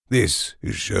This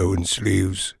is Show and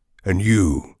Sleeves, and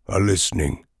you are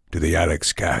listening to the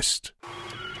Alexx Cast.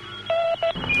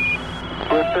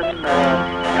 Listen,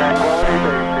 Tranquility Base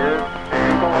here.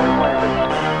 Eagle has landed.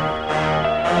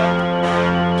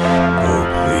 Oh,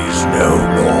 please, no,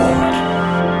 Lord.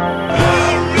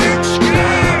 Alexx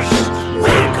Cast!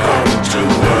 Welcome to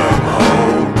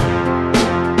Wormhole.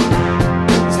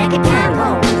 It's like a time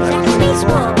hole. It's like a space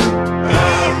warp.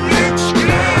 Alexx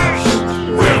Cast!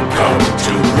 Welcome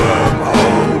to Wormhole.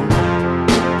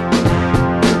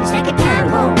 It's like a time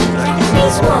hole. It's like a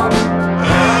space warp.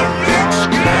 Alexx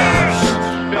Cast!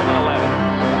 Film 11.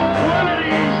 One of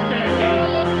these days.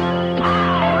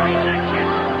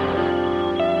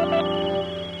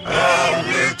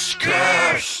 Alexx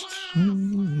Cast!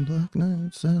 Black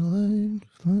night satellite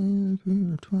flying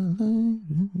through the twilight.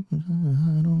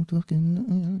 I don't fucking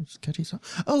know. It's a catchy song.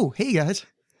 Oh, hey guys.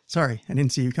 Sorry, I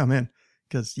didn't see you come in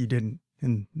because you didn't,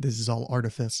 and this is all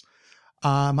artifice.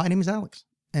 My name is Alex,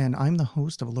 and I'm the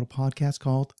host of a little podcast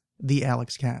called The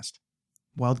Alexx Cast.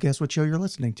 Well, guess what show you're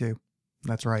listening to?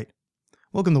 That's right.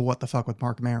 Welcome to What the Fuck with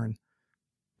Mark Maron.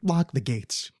 Lock the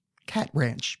Gates, Cat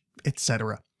Ranch,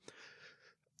 etc.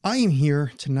 I am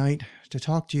here tonight to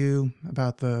talk to you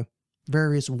about the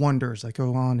various wonders that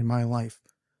go on in my life,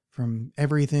 from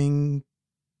everything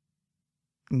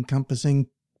encompassing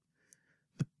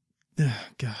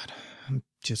God, I'm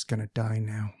just gonna die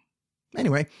now.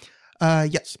 Anyway,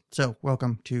 yes, so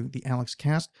welcome to the Alexx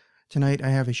Cast. Tonight I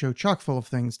have a show chock full of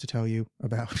things to tell you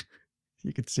about.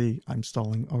 You can see I'm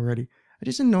stalling already. I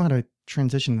just didn't know how to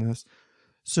transition to this.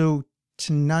 So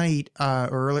tonight,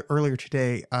 or earlier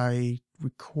today, I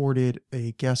recorded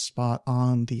a guest spot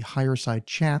on the Higher Side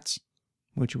Chats,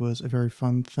 which was a very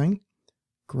fun thing.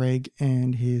 Greg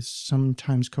and his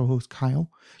sometimes co-host Kyle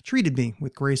treated me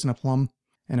with grace and aplomb,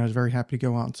 and I was very happy to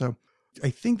go on. So I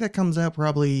think that comes out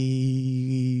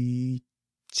probably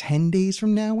 10 days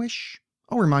from now-ish.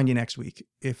 I'll remind you next week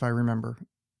if I remember.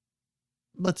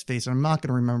 Let's face it, I'm not going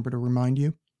to remember to remind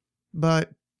you, but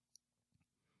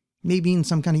maybe in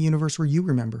some kind of universe where you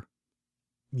remember,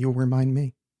 you'll remind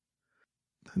me.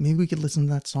 Maybe we could listen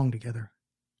to that song together.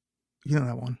 You know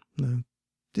that one.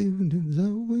 There's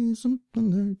always something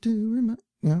there to remind.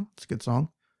 Yeah, it's a good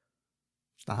song.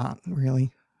 It's not,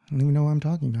 really. I don't even know why I'm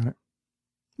talking about it.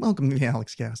 Welcome to the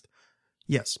Alexx Cast.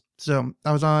 Yes, so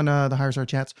I was on the Higher Side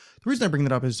Chats. The reason I bring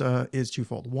that up is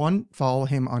twofold. One, follow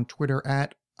him on Twitter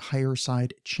at Higher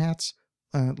Side Chats,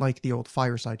 like the old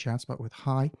Fireside Chats, but with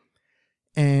high.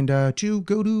 And two,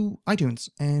 go to iTunes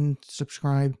and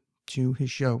subscribe to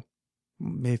his show.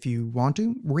 If you want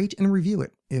to, rate and review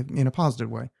it in a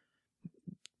positive way.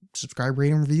 Subscribe,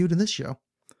 rate, and review to this show.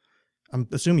 I'm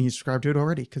assuming you subscribed to it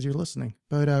already because you're listening.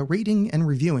 But rating and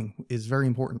reviewing is very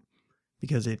important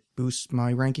because it boosts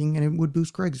my ranking and it would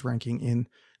boost Greg's ranking in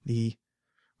the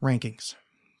rankings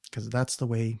because that's the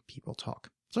way people talk.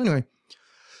 So anyway,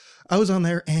 I was on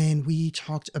there and we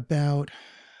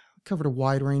covered a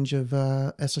wide range of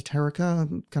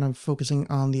esoterica, kind of focusing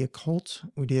on the occult.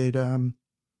 We did,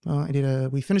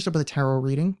 we finished up with a tarot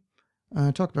reading,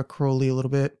 talked about Crowley a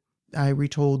little bit. I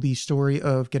retold the story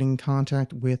of getting in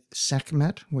contact with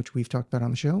Sekhmet, which we've talked about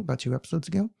on the show about 2 episodes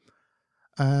ago.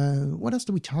 What else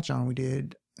did we touch on? We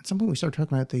did, at some point we started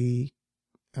talking about the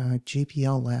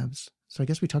JPL labs. So I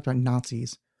guess we talked about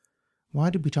Nazis. Why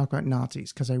did we talk about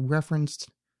Nazis? Because I referenced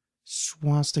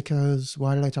swastikas.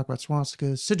 Why did I talk about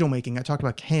swastikas? Sigil making. I talked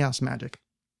about chaos magic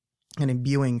and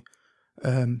imbuing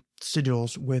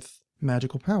sigils with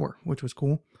magical power, which was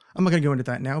cool. I'm not going to go into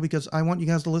that now because I want you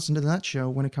guys to listen to that show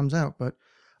when it comes out, but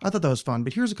I thought that was fun.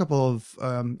 But here's a couple of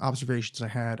observations I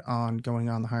had on going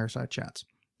on the Higher Side Chats.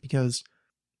 Because,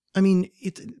 I mean,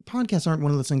 podcasts aren't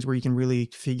one of those things where you can really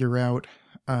figure out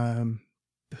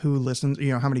who listens,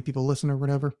 how many people listen or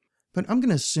whatever. But I'm going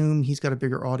to assume he's got a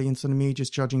bigger audience than me,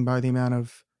 just judging by the amount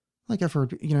of, like I've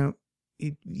heard,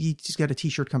 he's got a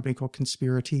t-shirt company called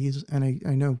Conspiratees, and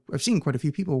I know I've seen quite a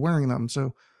few people wearing them,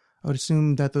 so I would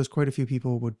assume that those quite a few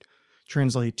people would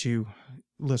translate to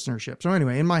listenership. So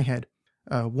anyway, in my head,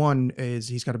 one is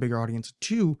he's got a bigger audience.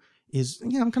 Two is,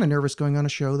 I'm kind of nervous going on a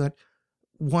show that,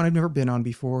 one, I've never been on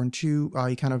before, and two,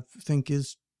 I kind of think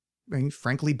is,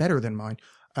 frankly, better than mine.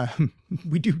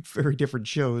 We do very different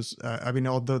shows.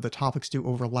 Although the topics do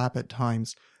overlap at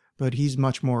times, but he's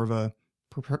much more of a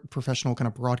professional kind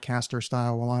of broadcaster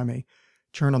style, while I'm a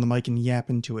turn on the mic and yap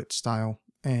into it style.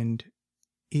 And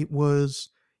it was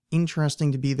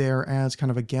interesting to be there as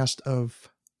kind of a guest of,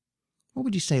 what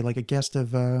would you say, like a guest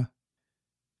of, I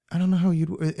don't know how you'd,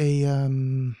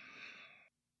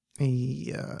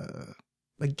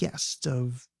 a guest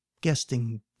of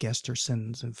guesting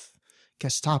Gestersons, of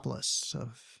Guestopolis,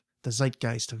 of the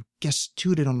zeitgeist of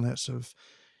guestitude-on-this, of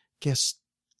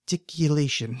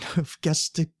gesticulation, of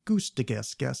guest.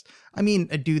 I mean,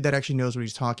 a dude that actually knows what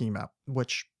he's talking about,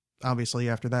 which obviously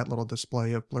after that little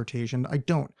display of flirtation, I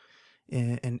don't.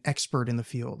 An expert in the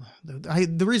field.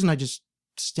 The reason I just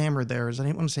stammered there is I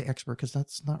didn't want to say expert because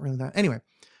that's not really that. Anyway,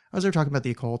 I was there talking about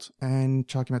the occult and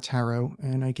talking about tarot,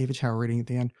 and I gave a tarot reading at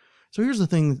the end. So here's the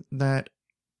thing that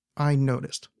I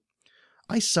noticed.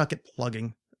 I suck at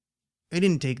plugging. It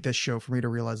didn't take this show for me to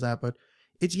realize that, but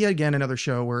it's yet again another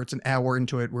show where it's an hour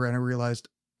into it where I realized,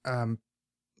 I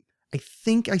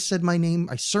think I said my name.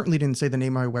 I certainly didn't say the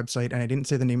name of my website, and I didn't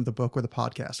say the name of the book or the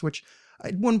podcast, which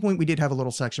at one point we did have a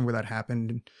little section where that happened,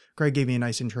 and Greg gave me a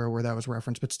nice intro where that was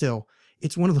referenced, but still,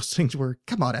 it's one of those things where,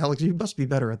 come on, Alex, you must be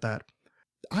better at that.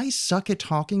 I suck at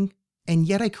talking, and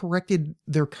yet I corrected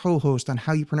their co-host on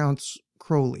how you pronounce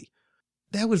Crowley.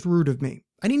 That was rude of me.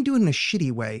 I didn't do it in a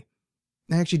shitty way.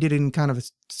 I actually did it in kind of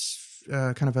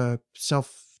a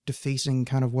self-defacing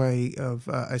kind of way of,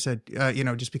 I said,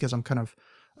 just because I'm kind of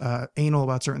anal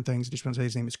about certain things, I just want to say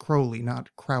his name is Crowley,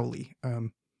 not Crowley.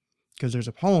 Because there's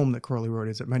a poem that Crowley wrote,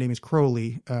 is that my name is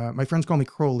Crowley. My friends call me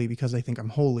Crowley because they think I'm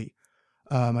holy.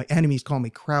 My enemies call me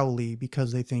Crowley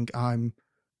because they think I'm...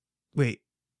 Wait.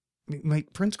 My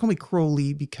friends call me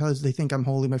Crowley because they think I'm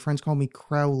holy. My friends call me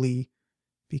Crowley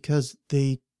because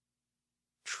they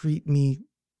treat me...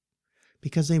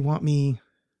 Because they want me...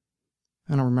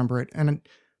 I don't remember it. And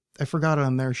I forgot it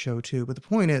on their show too. But the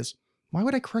point is, why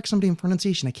would I correct somebody in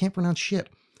pronunciation? I can't pronounce shit.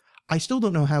 I still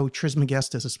don't know how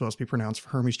Trismegistus is supposed to be pronounced,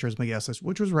 Hermes Trismegistus,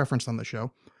 which was referenced on the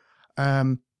show.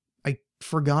 I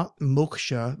forgot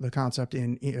moksha, the concept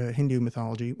in Hindu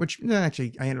mythology, which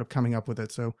actually I ended up coming up with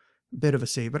it, so a bit of a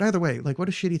save. But either way, like, what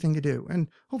a shitty thing to do. And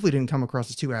hopefully it didn't come across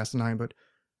as too asinine, but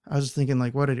I was just thinking,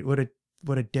 like, what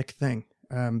a dick thing.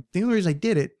 The only reason I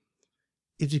did it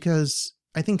is because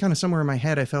I think kind of somewhere in my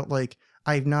head I felt like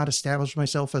I've not established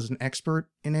myself as an expert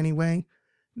in any way.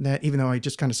 That even though I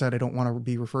just kind of said I don't want to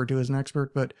be referred to as an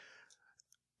expert, but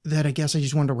that I guess I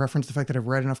just wanted to reference the fact that I've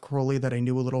read enough Crowley that I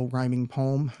knew a little rhyming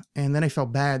poem. And then I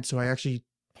felt bad, so I actually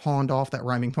pawned off that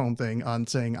rhyming poem thing on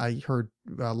saying I heard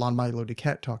Lon Milo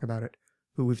DuQuette talk about it,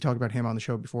 who we've talked about him on the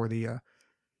show before. He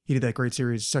did that great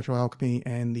series, Sexual Alchemy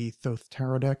and the Thoth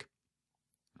Tarot Deck.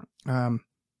 Yeah,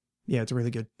 it's a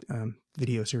really good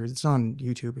video series. It's on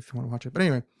YouTube if you want to watch it. But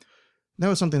anyway, that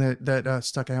was something that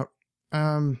stuck out.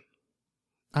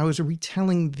 I was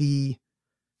retelling the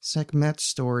Sekhmet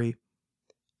story,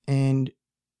 and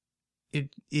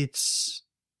it's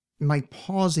my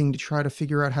pausing to try to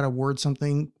figure out how to word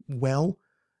something well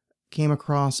came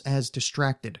across as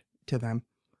distracted to them.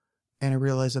 And I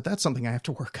realized that that's something I have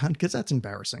to work on because that's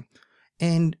embarrassing.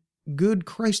 And good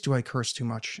Christ, do I curse too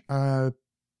much. I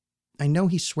know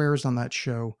he swears on that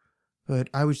show, but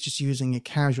I was just using it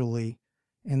casually,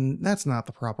 and that's not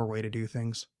the proper way to do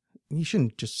things. You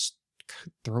shouldn't just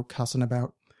throw cussing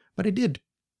about, but I did,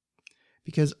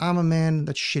 because I'm a man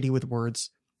that's shitty with words,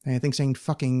 and I think saying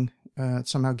fucking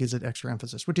somehow gives it extra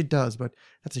emphasis, which it does, but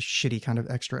that's a shitty kind of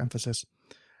extra emphasis.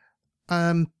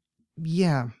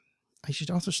 Yeah, I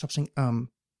should also stop saying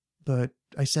but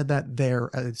I said that there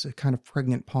as a kind of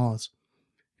pregnant pause,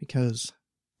 because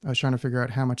I was trying to figure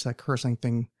out how much that cursing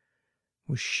thing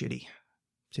was shitty.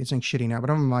 See, it's saying shitty now, but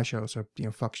I'm on my show, so,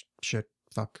 fuck shit.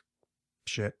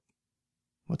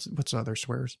 What's other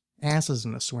swears? Ass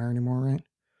isn't a swear anymore, right?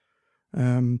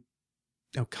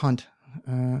 Cunt.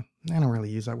 I don't really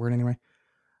use that word anyway.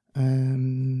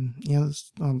 Yeah,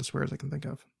 that's all the swears I can think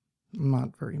of. I'm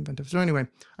not very inventive. So anyway,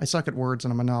 I suck at words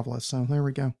and I'm a novelist, so there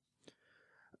we go.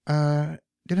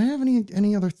 Did I have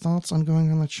any other thoughts on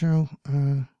going on that show?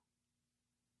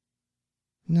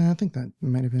 No, I think that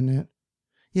might have been it.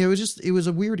 Yeah, it was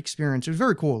a weird experience. It was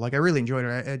very cool. Like, I really enjoyed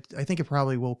it. I think it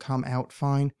probably will come out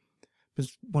fine. It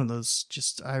was one of those,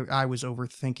 I was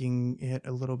overthinking it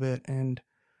a little bit, and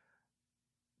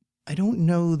I don't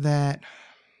know that...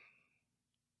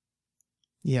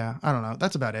 Yeah, I don't know.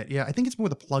 That's about it. Yeah, I think it's more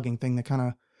the plugging thing that kind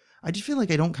of... I just feel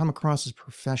like I don't come across as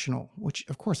professional, which,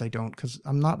 of course, I don't, because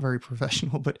I'm not very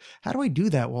professional, but how do I do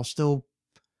that while still...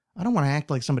 I don't want to act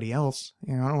like somebody else.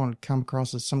 I don't want to come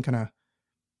across as some kind of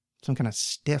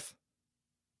stiff,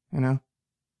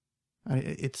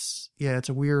 It's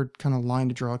a weird kind of line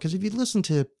to draw, because if you listen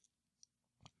to,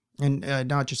 and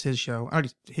not just his show,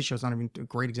 his show's not even a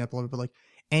great example of it, but like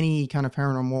any kind of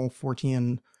paranormal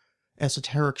Fortean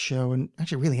esoteric show, and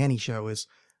actually really any show, is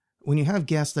when you have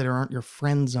guests that aren't your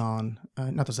friends on,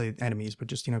 not to say enemies, but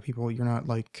just, people you're not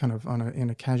like kind of in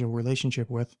a casual relationship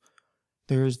with,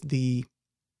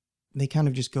 they kind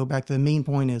of just go back to the main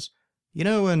point is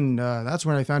And that's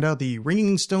when I found out the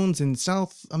ringing stones in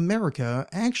South America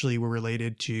actually were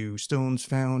related to stones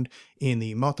found in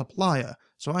the Mata Playa.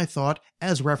 So I thought,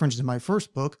 as referenced in my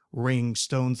first book, Ringing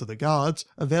Stones of the Gods,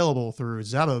 available through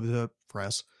Zabba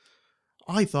Press,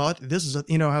 I thought this is,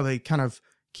 how they kind of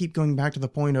keep going back to the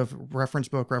point of reference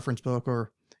book,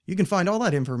 or you can find all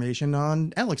that information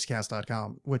on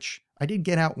alexcast.com, which I did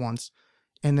get out once.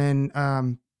 And then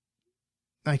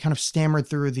I kind of stammered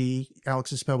through the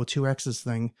Alex is spelled with 2 X's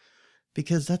thing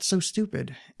because that's so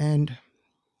stupid. And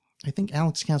I think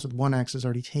Alexx Cast with 1 X is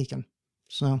already taken.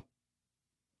 So,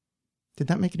 did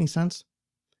that make any sense?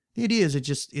 The idea is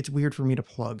it's weird for me to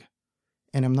plug.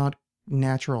 And I'm not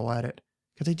natural at it.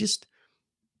 Because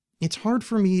it's hard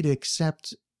for me to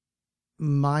accept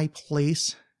my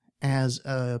place as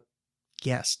a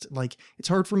guest. Like, it's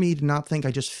hard for me to not think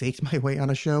I just faked my way on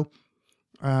a show.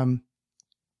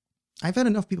 I've had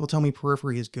enough people tell me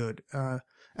Periphery is good.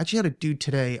 Actually had a dude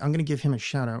today. I'm going to give him a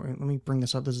shout out. Let me bring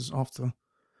this up. This is off the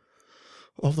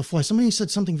fly. Somebody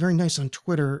said something very nice on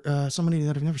Twitter. Somebody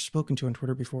that I've never spoken to on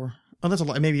Twitter before. Oh, that's a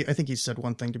lie. Maybe, I think he said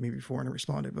one thing to me before and I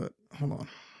responded, but hold on.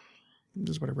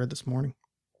 This is what I read this morning.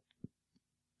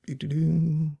 This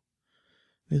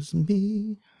is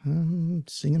me. I'm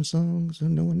singing songs so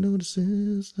no one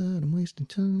notices that I'm wasting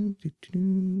time.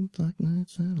 Black Knight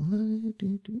Satellite.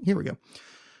 Here we go.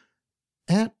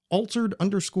 At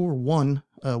altered_1,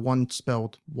 1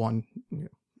 spelled 1,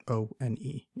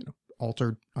 O-N-E,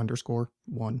 altered_1,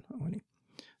 O-N-E.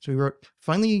 So he wrote,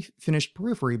 finally finished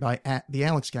Periphery by the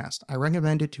Alexx Cast. I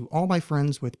recommend it to all my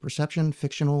friends with perception,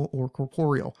 fictional, or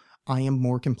corporeal. I am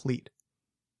more complete.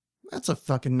 That's a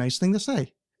fucking nice thing to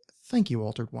say. Thank you,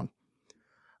 Altered One.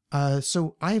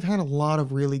 So I've had a lot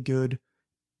of really good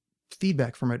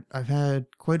feedback from it. I've had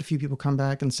quite a few people come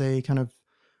back and say kind of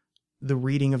the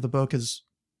reading of the book is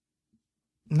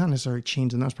not necessarily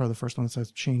changed, and that's probably the first one that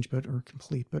says change, or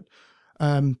complete, but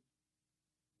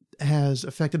has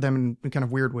affected them in kind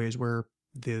of weird ways where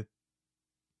the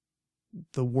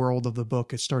world of the book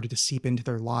has started to seep into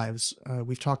their lives.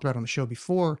 We've talked about on the show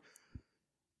before.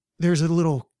 There's a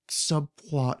little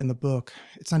subplot in the book.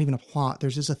 It's not even a plot.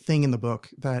 There's just a thing in the book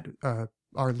that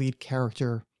our lead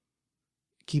character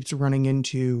keeps running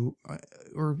into,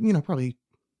 or, probably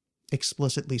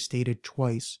explicitly stated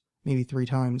twice, maybe 3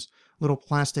 times, little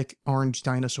plastic orange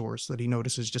dinosaurs that he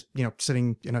notices just,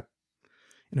 sitting in a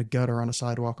gutter on a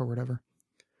sidewalk or whatever.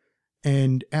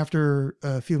 And after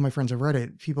a few of my friends have read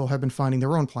it, people have been finding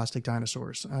their own plastic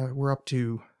dinosaurs. We're up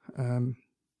to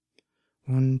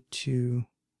 1, 2,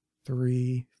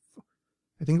 3,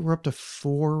 I think we're up to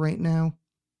 4 right now.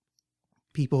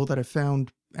 People that have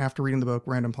found, after reading the book,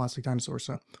 random plastic dinosaurs.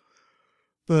 So,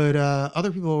 but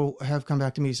other people have come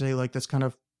back to me say, like, this kind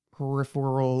of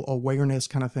peripheral awareness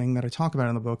kind of thing that I talk about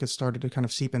in the book has started to kind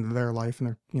of seep into their life,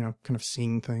 and they're, kind of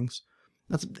seeing things.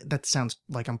 That sounds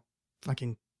like I'm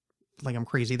fucking, like I'm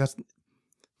crazy.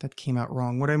 That came out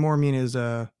wrong. What I more mean is,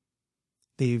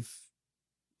 they've,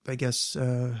 I guess,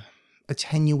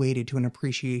 attenuated to an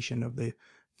appreciation of the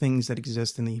things that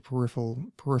exist in the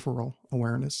peripheral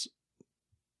awareness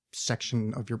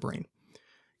section of your brain.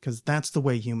 Because that's the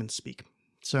way humans speak.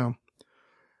 So,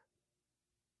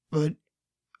 but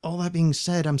all that being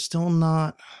said, I still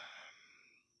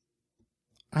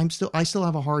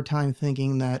have a hard time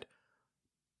thinking that,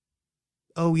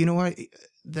 oh, you know what,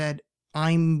 that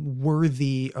I'm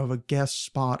worthy of a guest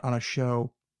spot on a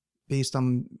show based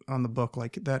on the book,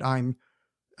 like that I'm,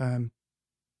 and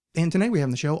tonight we have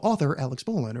on the show author Alex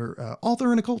Bolin, or author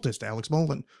and occultist Alex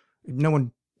Bolin.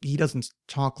 He doesn't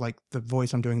talk like the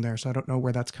voice I'm doing there, so I don't know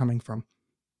where that's coming from.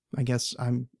 I guess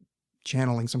I'm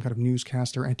channeling some kind of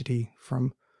newscaster entity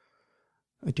from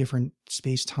a different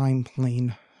space-time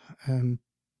plane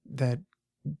that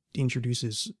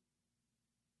introduces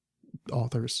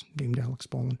authors named Alex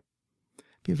Bolin.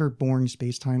 Be a very boring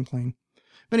space-time plane.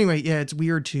 But anyway, yeah, it's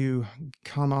weird to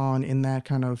come on in that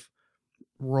kind of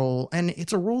role, and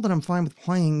it's a role that I'm fine with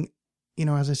playing.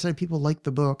 As I said, people like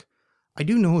the book. I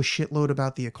do know a shitload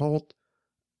about the occult.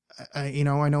 I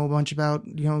know a bunch about,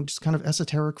 just kind of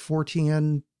esoteric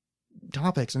Fortean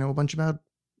topics. I know a bunch about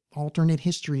alternate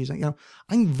histories.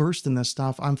 I'm versed in this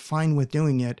stuff. I'm fine with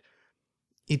doing it.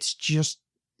 It's just,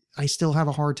 I still have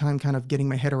a hard time kind of getting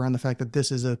my head around the fact that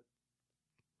this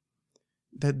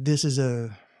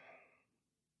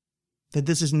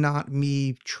is not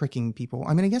me tricking people.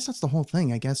 I mean, I guess that's the whole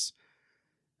thing. I guess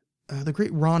the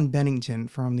great Ron Bennington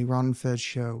from the Ron and Fez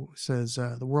show says,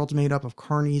 the world's made up of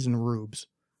carnies and rubes.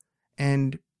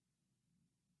 And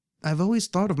I've always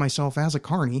thought of myself as a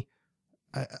carny.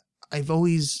 I've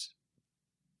always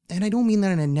and I don't mean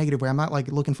that in a negative way. I'm not like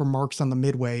looking for marks on the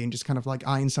midway and just kind of like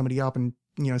eyeing somebody up and,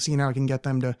 seeing how I can get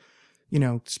them to,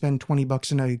 spend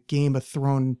 $20 in a game of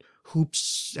throwing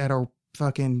hoops at a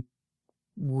fucking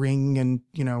ring and,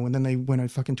 and then they win a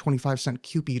fucking 25-cent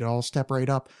Cupid, I'll step right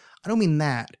up. I don't mean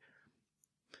that.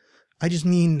 I just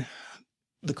mean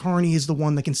the carny is the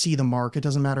one that can see the mark. It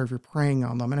doesn't matter if you're preying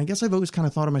on them. And I guess I've always kind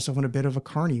of thought of myself in a bit of a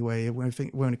carny way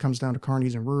when it comes down to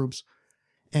carnies and rubes.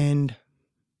 And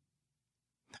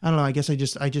I don't know, I guess I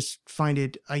just find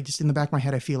it, in the back of my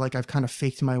head, I feel like I've kind of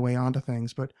faked my way onto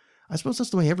things, but I suppose that's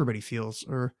the way everybody feels,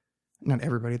 or not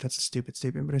everybody, that's a stupid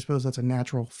statement, but I suppose that's a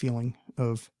natural feeling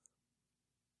of,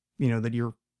 that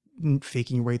you're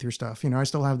faking your way through stuff. I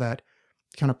still have that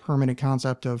kind of permanent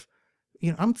concept of,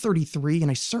 I'm 33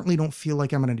 and I certainly don't feel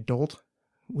like I'm an adult,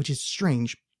 which is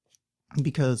strange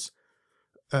because,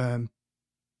 well,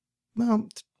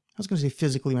 I was going to say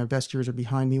physically my best years are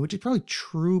behind me, which is probably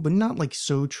true, but not like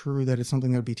so true that it's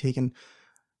something that would be taken.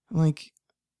 Like,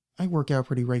 I work out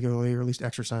pretty regularly, or at least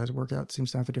exercise. Workout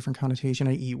seems to have a different connotation.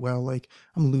 I eat well, like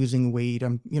I'm losing weight.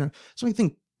 So I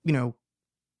think,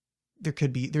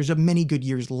 there's a many good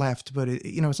years left, but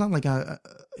it's not like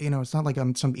it's not like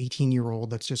I'm some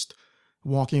 18-year-old that's just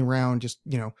walking around, just,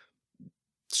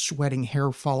 sweating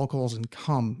hair follicles and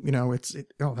cum, oh,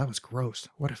 that was gross.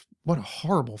 What a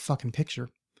horrible fucking picture.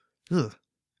 Ugh.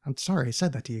 I'm sorry I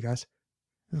said that to you guys.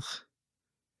 Ugh.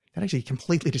 That actually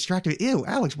completely distracted me. Ew,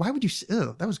 Alex, why would you...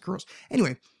 Ugh, that was gross.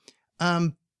 Anyway, I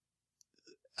don't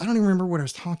even remember what I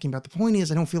was talking about. The point is,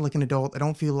 I don't feel like an adult. I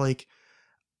don't feel like...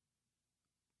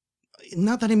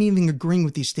 Not that I'm even agreeing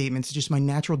with these statements. It's just my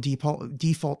natural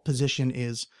default position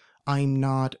is I'm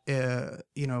not,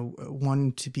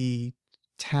 one to be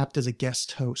tapped as a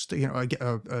guest host,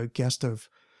 a guest of,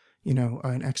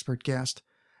 an expert guest.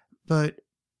 But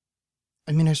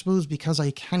I mean, I suppose because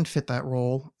I can fit that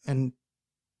role and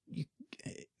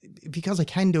because I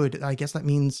can do it, I guess that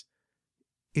means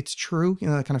it's true,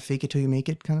 that kind of fake it till you make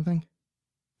it kind of thing.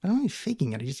 I don't really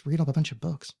faking it. I just read a bunch of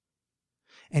books.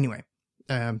 Anyway,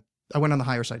 I went on the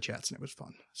Higher Side Chats and it was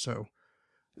fun. So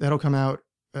that'll come out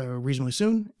reasonably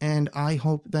soon. And I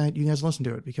hope that you guys listen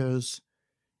to it because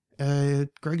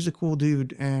Greg's a cool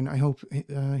dude and I hope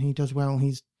he does well.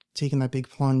 He's taken that big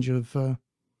plunge of,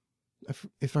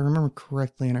 if I remember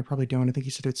correctly, and I probably don't, I think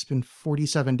he said it's been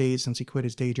 47 days since he quit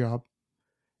his day job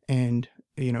and,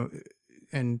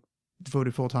 and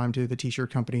devoted full time to the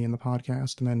t-shirt company and the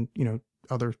podcast and then,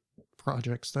 other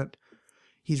projects that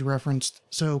he's referenced.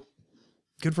 So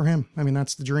good for him. I mean,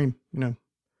 that's the dream,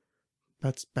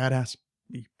 that's badass.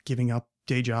 Giving up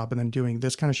day job and then doing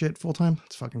this kind of shit full time.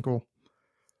 It's fucking cool.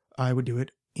 I would do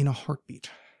it in a heartbeat.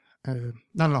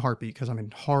 Not in a heartbeat because I'm in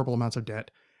horrible amounts of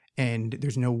debt and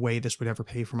there's no way this would ever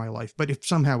pay for my life. But if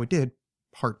somehow it did,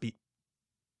 heartbeat.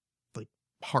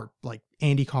 Like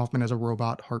Andy Kaufman as a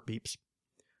robot, heart beeps.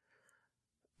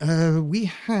 We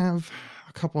have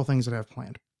a couple of things that I have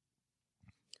planned.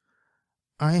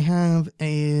 I have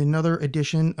another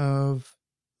edition of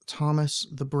Thomas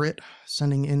the Brit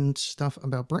sending in stuff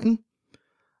about Britain.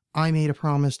 I made a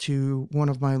promise to one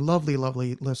of my lovely,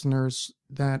 lovely listeners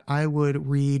that I would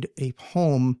read a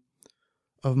poem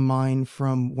of mine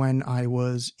from when I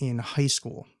was in high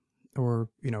school or,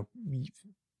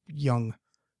 young.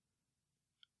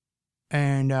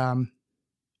 And I'm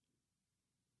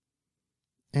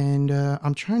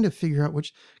trying to figure out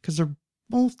which, because they're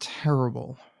both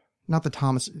terrible. Not the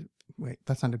Thomas... Wait,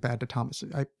 that sounded bad to Thomas.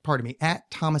 Pardon me.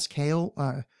 At Thomas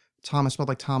Kayll, Thomas spelled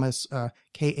like Thomas,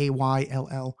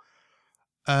 Kayll.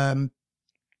 I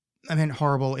meant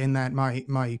horrible in that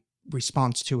my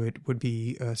response to it would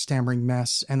be a stammering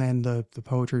mess, and then the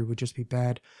poetry would just be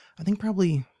bad. I think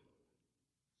probably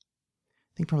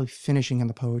finishing in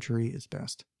the poetry is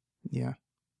best. Yeah.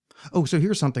 Oh, so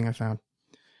here's something I found.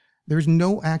 There's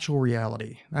no actual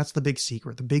reality. That's the big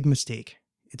secret, the big mistake.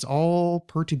 It's all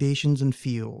perturbations and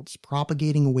fields,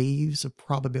 propagating waves of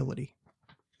probability.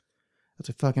 That's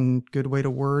a fucking good way to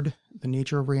word the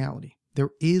nature of reality. There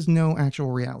is no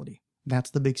actual reality. That's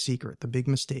the big secret, the big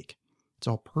mistake. It's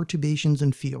all perturbations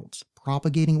and fields,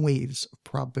 propagating waves of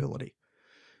probability.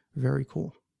 Very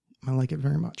cool. I like it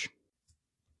very much.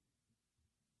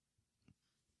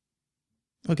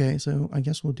 Okay, so I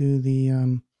guess we'll do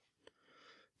the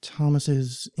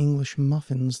Thomas's English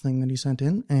muffins thing that he sent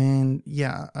in, and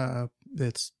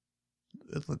it's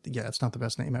not the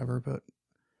best name ever, but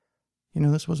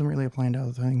this wasn't really a planned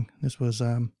out thing. This was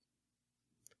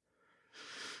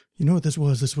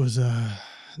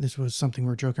this was something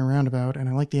we're joking around about, and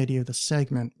I like the idea of the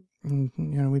segment.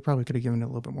 We probably could have given it a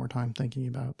little bit more time thinking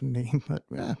about the name, but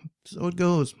yeah, so it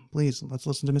goes. Please, let's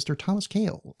listen to Mr. Thomas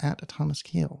Kale, at Thomas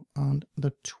Kale, on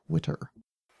the Twitter.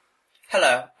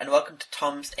 Hello, and welcome to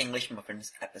Tom's English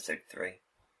Muffins, Episode 3.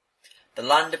 The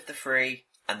land of the free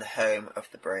and the home of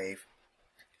the brave.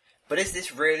 But is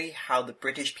this really how the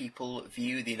British people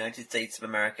view the United States of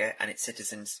America and its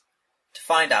citizens? To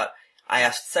find out, I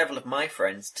asked several of my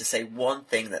friends to say one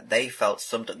thing that they felt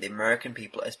summed up the American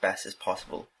people as best as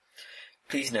possible.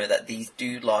 Please note that these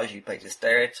do largely play to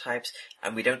stereotypes,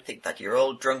 and we don't think that you're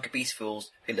all drunk obese fools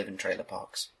who live in trailer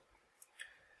parks.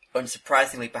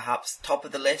 Unsurprisingly perhaps, top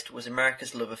of the list was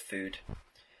America's love of food.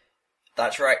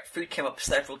 That's right, food came up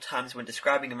several times when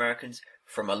describing Americans,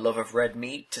 from a love of red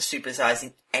meat to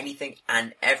supersizing anything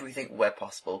and everything where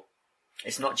possible.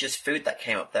 It's not just food that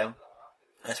came up though,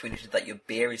 as we noted that your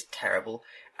beer is terrible,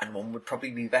 and one would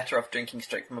probably be better off drinking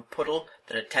straight from a puddle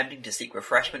than attempting to seek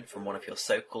refreshment from one of your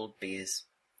so-called beers.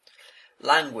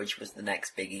 Language was the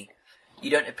next biggie.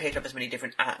 You don't appear to have as many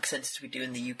different accents as we do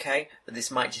in the UK, but this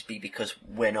might just be because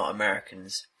we're not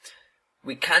Americans.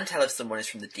 We can tell if someone is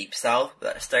from the deep south, with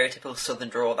that stereotypical southern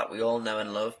drawl that we all know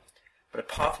and love, but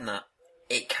apart from that,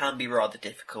 it can be rather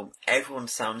difficult. Everyone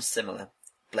sounds similar.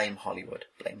 Blame Hollywood,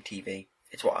 blame TV.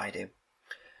 It's what I do.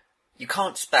 You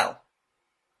can't spell.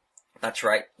 That's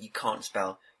right, you can't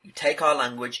spell. You take our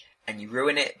language and you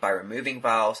ruin it by removing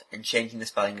vowels and changing the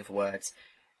spelling of words.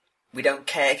 We don't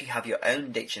care if you have your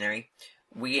own dictionary.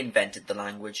 We invented the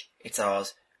language. It's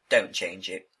ours. Don't change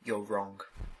it. You're wrong.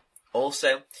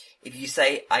 Also, if you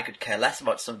say I could care less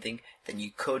about something, then you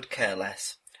could care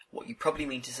less. What you probably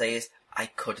mean to say is I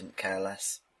couldn't care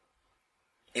less.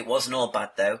 It wasn't all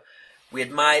bad though. We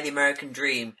admire the American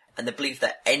dream and the belief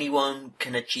that anyone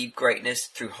can achieve greatness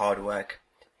through hard work.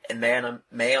 It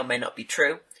may or may not be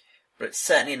true, but it's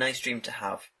certainly a nice dream to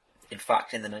have. In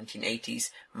fact, in the 1980s,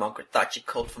 Margaret Thatcher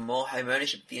called for more home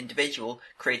ownership of the individual,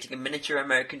 creating a miniature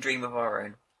American dream of our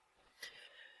own.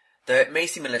 Though it may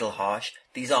seem a little harsh,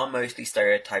 these are mostly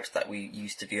stereotypes that we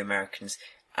use to view Americans,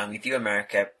 and we view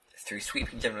America through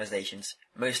sweeping generalizations,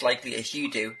 most likely as you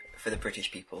do for the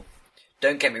British people.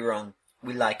 Don't get me wrong,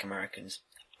 we like Americans.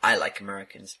 I like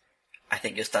Americans. I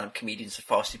think your stand-up comedians are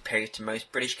far superior to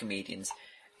most British comedians,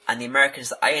 and the Americans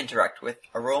that I interact with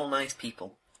are all nice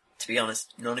people. To be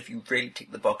honest, none of you really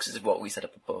tick the boxes of what we set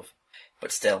up above.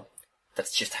 But still,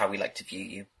 that's just how we like to view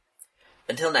you.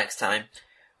 Until next time,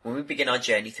 when we begin our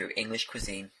journey through English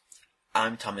cuisine,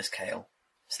 I'm Thomas Kale.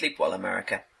 Sleep well,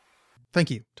 America.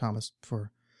 Thank you, Thomas,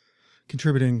 for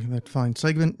contributing that fine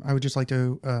segment. I would just like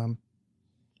to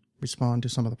respond to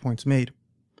some of the points made.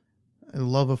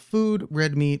 Love of food,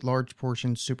 red meat, large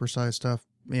portions, supersized stuff.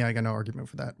 Yeah, I got no argument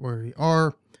for that. We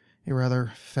are a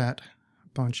rather fat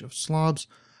bunch of slobs.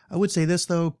 I would say this,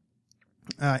 though.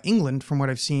 England, from what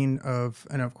I've seen of,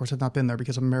 and of course I've not been there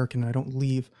because I'm American and I don't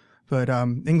leave, but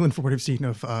England, from what I've seen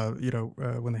of,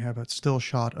 when they have a still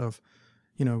shot of,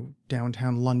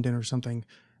 downtown London or something,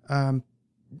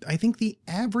 I think the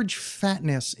average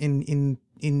fatness in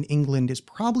England is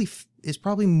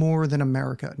probably more than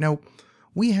America. Now,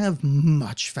 we have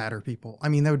much fatter people. I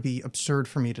mean, that would be absurd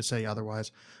for me to say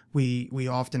otherwise. We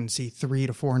often see 300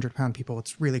 to 400 pound people.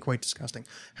 It's really quite disgusting.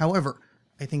 However,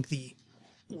 I think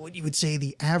what you would say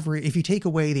the average, if you take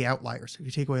away the outliers, if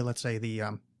you take away, let's say, the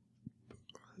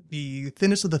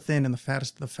thinnest of the thin and the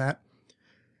fattest of the fat,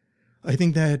 I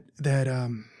think that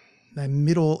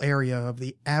middle area of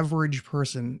the average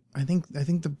person, I think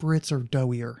the Brits are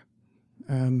doughier.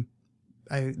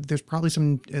 There's probably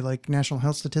some national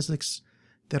health statistics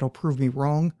that'll prove me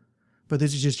wrong, but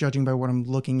this is just judging by what I'm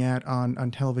looking at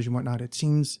on television and whatnot. It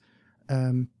seems,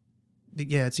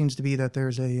 it seems to be that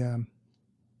there's a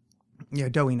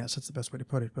doughiness. That's the best way to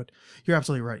put it. But you're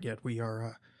absolutely right. Yet we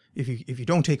are. If you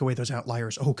don't take away those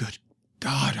outliers, oh good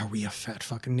God, are we a fat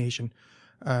fucking nation?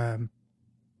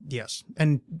 Yes,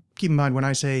 and keep in mind when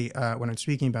I say when I'm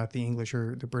speaking about the English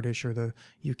or the British or the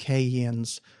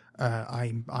UKians,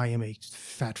 I am a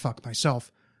fat fuck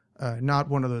myself. Not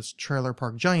one of those trailer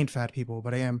park giant fat people,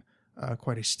 but I am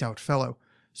quite a stout fellow.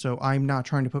 So I'm not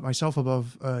trying to put myself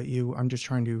above you. I'm just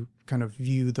trying to kind of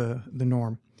view the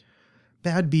norm.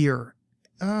 Bad beer.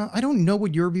 I don't know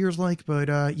what your beer's like,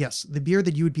 but yes, the beer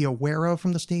that you would be aware of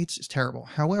from the States is terrible.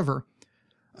 However,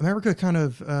 America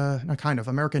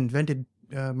America invented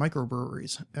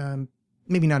microbreweries.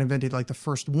 Maybe not invented like the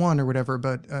first one or whatever,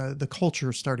 but the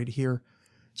culture started here.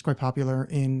 It's quite popular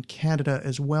in Canada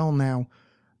as well now.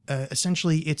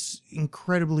 Essentially, it's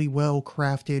incredibly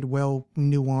well-crafted,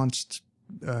 well-nuanced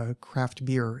craft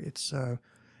beer. It's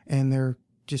and they're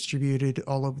distributed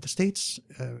all over the states.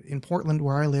 In Portland,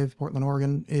 where I live, Portland,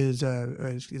 Oregon, is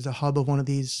a hub of one of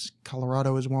these.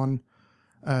 Colorado is one,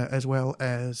 as well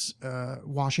as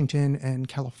Washington and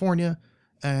California.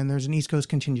 And there's an East Coast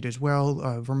contingent as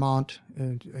well. Vermont,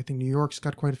 I think New York's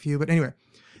got quite a few. But anyway,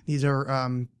 these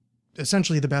are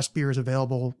essentially the best beers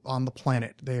available on the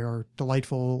planet. They are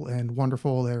delightful and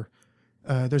wonderful.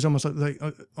 There's almost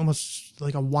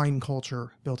like a wine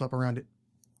culture built up around it.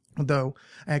 Though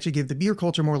I actually give the beer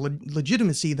culture more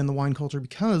legitimacy than the wine culture,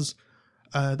 because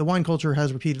the wine culture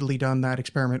has repeatedly done that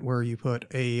experiment where you put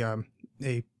a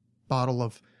bottle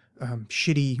of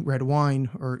shitty red wine,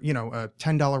 or a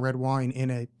 $10 red wine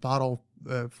in a bottle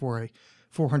for a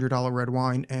 $400 red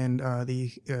wine, and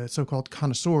the so-called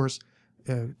connoisseurs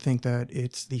think that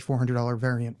it's the $400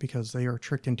 variant because they are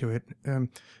tricked into it.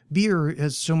 Beer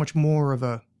has so much more of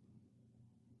a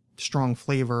strong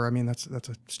flavor. I mean, that's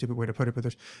a stupid way to put it, but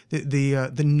there's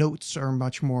the notes are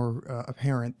much more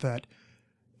apparent. That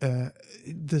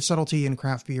the subtlety in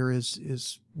craft beer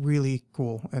is really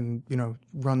cool, and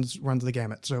runs the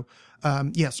gamut. So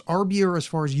yes, our beer, as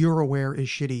far as you're aware, is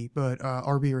shitty, but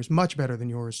our beer is much better than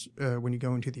yours when you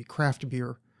go into the craft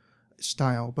beer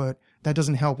style. But that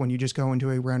doesn't help when you just go into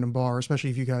a random bar,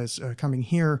 especially if you guys coming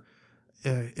here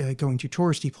going to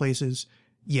touristy places.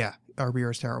 Yeah, our beer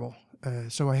is terrible.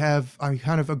 So I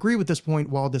kind of agree with this point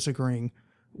while disagreeing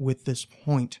with this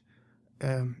point.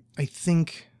 I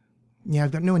think,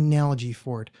 I've got no analogy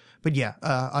for it, but yeah,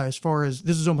 as far as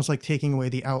this is almost like taking away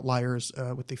the outliers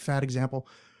with the fat example.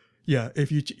 Yeah,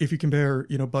 if you compare,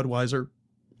 Budweiser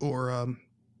or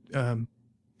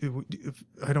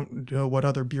I don't know what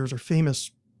other beers are famous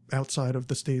outside of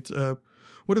the States.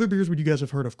 What other beers would you guys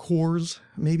have heard of? Coors,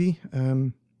 maybe.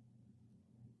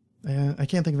 I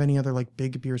can't think of any other like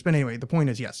big beers, but anyway, the point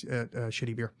is, yes,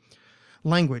 shitty beer.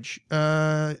 Language.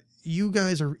 You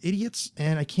guys are idiots,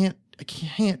 and I can't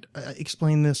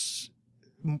explain this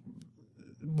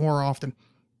more often.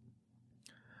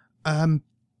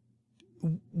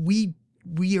 We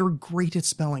are great at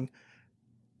spelling.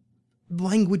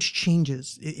 Language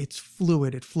changes. It's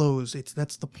fluid. It flows.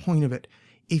 That's the point of it.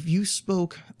 If you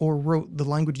spoke or wrote the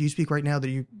language you speak right now that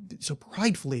you so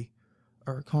pridefully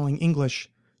are calling English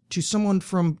to someone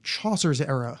from Chaucer's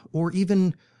era, or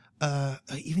even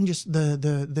just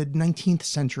the 19th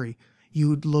century, you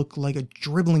would look like a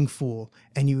dribbling fool,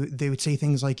 and they would say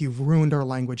things like, "You've ruined our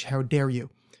language, how dare you?"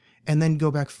 And then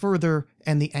go back further,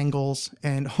 and the Angles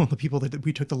and all the people that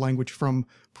we took the language from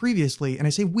previously, and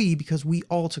I say we because we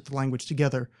all took the language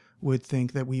together, would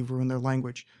think that we've ruined their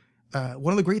language.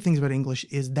 One of the great things about English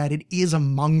is that it is a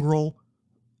mongrel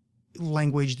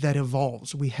language that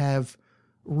evolves. We have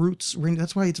roots,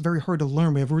 that's why it's very hard to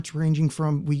learn. We have roots ranging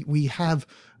from, we have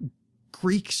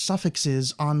Greek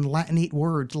suffixes on Latinate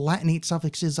words, Latinate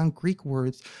suffixes on Greek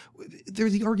words.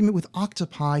 There's the argument with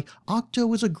octopi.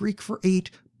 Octo is a Greek for 8,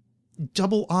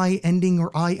 double I ending or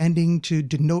I ending to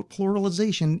denote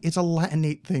pluralization. It's a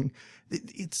Latinate thing.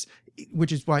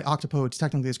 Which is why octopodes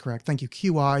technically is correct. Thank you,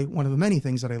 QI, one of the many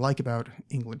things that I like about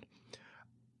England.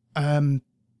 The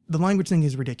language thing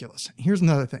is ridiculous. Here's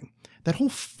another thing. That whole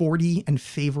 40 and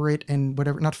favorite and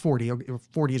whatever, not 40,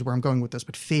 40 is where I'm going with this,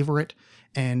 but favorite,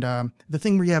 and the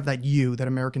thing where you have that U that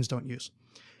Americans don't use.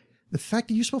 The fact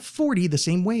that you spell 40 the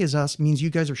same way as us means you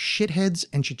guys are shitheads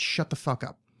and should shut the fuck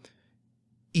up.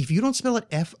 If you don't spell it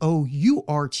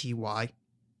F-O-U-R-T-Y,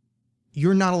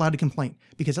 you're not allowed to complain,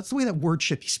 because that's the way that word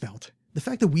should be spelled. The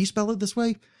fact that we spell it this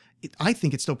way, I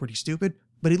think it's still pretty stupid,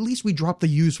 but at least we drop the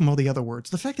U's from all the other words.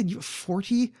 The fact that you have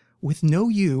 40 with no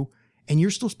U, and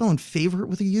you're still spelling favorite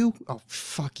with a U? Oh,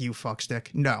 fuck you,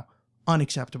 fuckstick. No.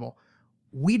 Unacceptable.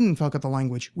 We didn't fuck up the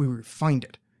language, we refined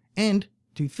it. And,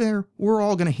 to be fair, we're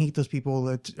all gonna hate those people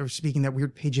that are speaking that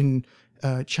weird pigeon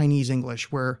Chinese English,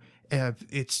 where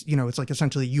it's like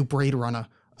essentially you braid runner.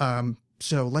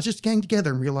 So let's just gang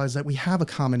together and realize that we have a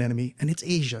common enemy, and it's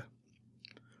Asia.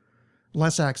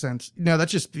 Less accents. No,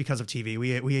 that's just because of TV.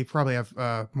 We probably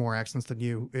have more accents than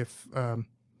you. If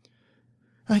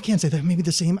I can't say that. Maybe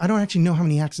the same. I don't actually know how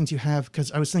many accents you have,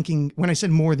 because I was thinking, when I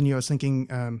said more than you, I was thinking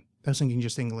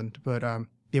just England. But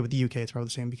yeah, with the UK, it's probably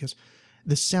the same, because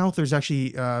the South, there's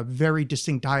actually very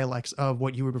distinct dialects of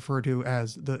what you would refer to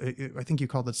as I think you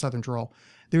called it Southern drawl.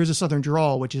 There is a Southern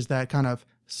drawl, which is that kind of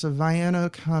Savannah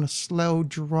kind of slow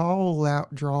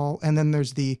drawl, and then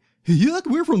there's the, yeah,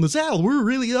 we're from the South, we're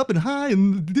really up and high,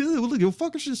 and look, you'll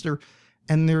fuck your sister.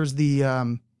 And there's the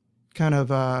kind of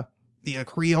the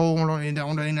Creole,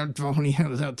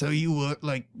 I'll tell you what,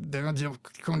 like, they're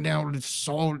coming down with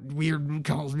all weird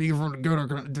calls me from the gutter,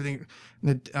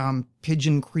 the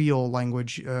Pidgin Creole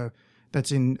language.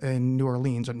 that's in New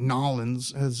Orleans, or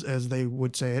Nolans, as they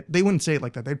would say it. They wouldn't say it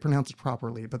like that. They'd pronounce it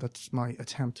properly, but that's my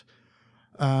attempt.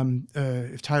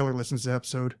 If Tyler listens to the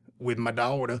episode with my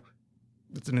daughter,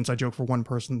 it's an inside joke for one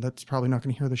person that's probably not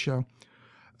going to hear the show.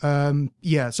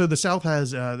 Yeah, so the South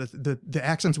has the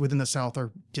accents within the South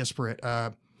are disparate.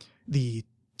 The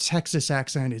Texas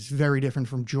accent is very different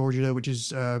from Georgia, which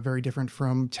is very different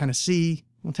from Tennessee.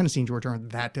 Well, Tennessee and Georgia aren't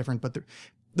that different, but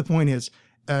the point is,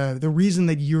 the reason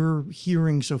that you're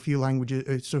hearing so few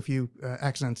languages, so few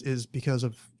accents, is because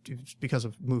of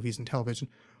movies and television.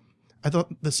 I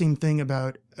thought the same thing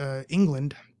about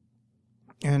England,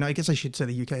 and I guess I should say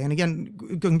the UK. And again,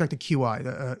 going back to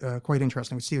QI, quite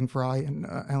interesting with Stephen Fry and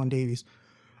Alan Davies.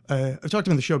 I've talked to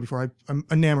him on the show before. I'm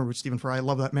enamored with Stephen Fry. I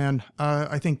love that man.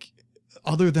 I think,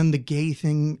 other than the gay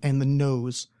thing and the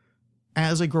nose,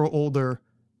 as I grow older,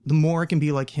 the more I can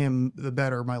be like him, the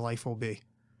better my life will be.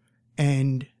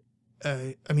 And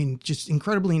I mean, just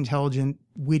incredibly intelligent,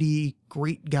 witty,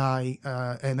 great guy,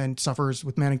 and then suffers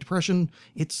with manic depression.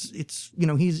 It's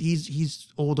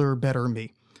he's older, better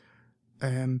me,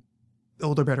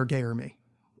 older, better, gayer me.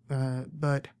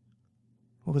 But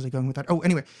what was I going with that? Oh,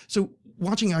 anyway, so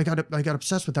watching, I got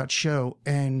obsessed with that show,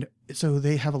 and so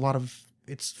they have a lot of.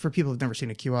 It's for people who've never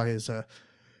seen it. QI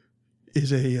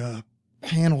is a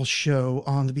panel show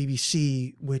on the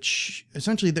BBC, which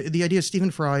essentially the idea is Stephen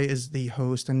Fry is the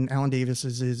host and Alan Davis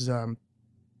is his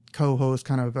co-host,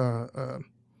 kind of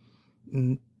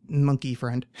monkey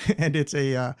friend, and it's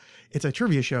a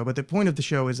trivia show. But the point of the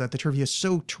show is that the trivia is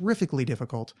so terrifically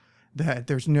difficult that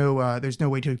there's no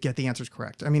way to get the answers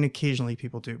correct. I mean, occasionally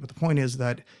people do, but the point is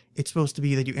that it's supposed to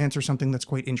be that you answer something that's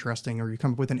quite interesting, or you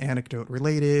come up with an anecdote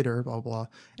related, or blah blah,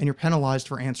 and you're penalized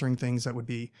for answering things that would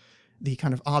be the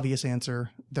kind of obvious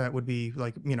answer. That would be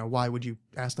like, why would you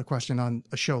ask the question on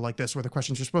a show like this where the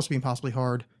questions are supposed to be impossibly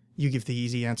hard? You give the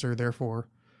easy answer, therefore.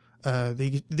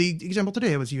 The example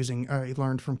today I was using, I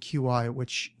learned from QI,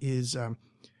 which is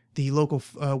the local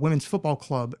women's football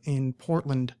club in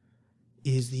Portland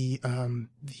is the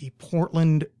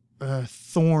Portland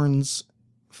Thorns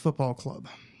Football Club,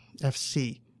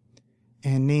 FC,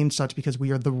 and named such because we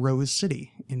are the Rose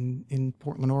City in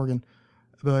Portland, Oregon.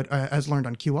 But as learned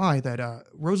on QI, that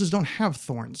roses don't have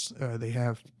thorns. They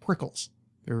have prickles.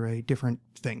 They're a different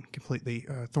thing completely.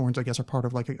 Thorns, I guess, are part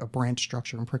of like a branch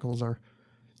structure, and prickles are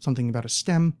something about a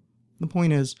stem. The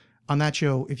point is, on that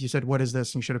show, if you said, what is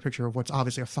this? And you showed a picture of what's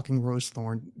obviously a fucking rose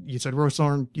thorn, you said rose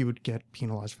thorn, you would get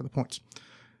penalized for the points.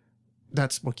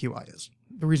 That's what QI is.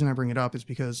 The reason I bring it up is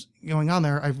because going on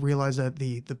there, I've realized that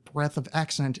the breadth of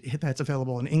accent that's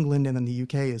available in England and in the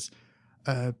UK is,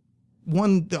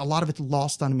 one, a lot of it's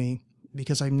lost on me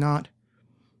because I'm not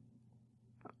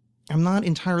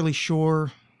entirely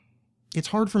sure. It's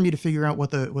hard for me to figure out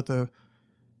what the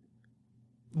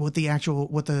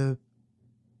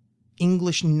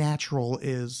English natural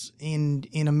is.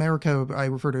 In America, I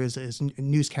refer to it as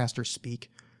newscaster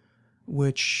speak,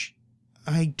 which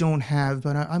I don't have,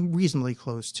 but I'm reasonably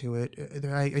close to it.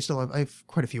 I have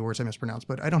quite a few words I mispronounce,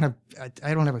 but I don't have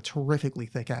a terrifically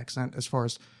thick accent as far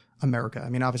as America. I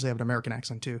mean, obviously I have an American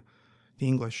accent too, the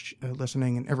English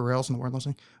listening and everywhere else in the world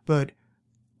listening, but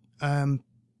I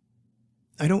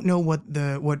don't know what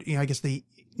I guess the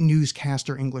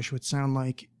newscaster English would sound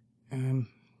like.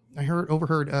 I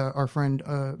overheard our friend,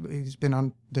 he's been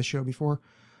on this show before,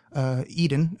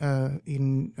 Eden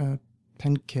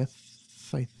Penkith,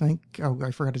 I think. Oh,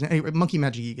 I forgot his name. Anyway,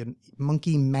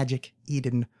 Monkey Magic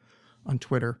Eden on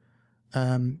Twitter.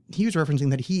 He was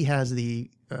referencing that he has the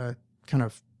kind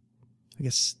of, I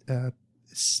guess,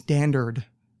 standard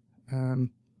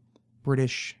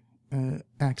British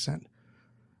accent,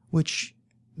 which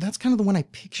that's kind of the one I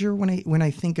picture when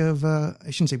I think of I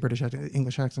shouldn't say British accent,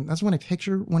 English accent. That's the one I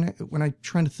picture when I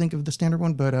try to think of the standard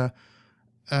one. But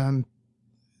I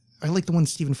like the one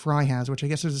Stephen Fry has, which I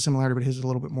guess there's a similarity, but his is a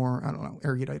little bit more, I don't know,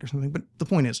 erudite or something. But the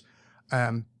point is,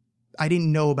 I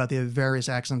didn't know about the various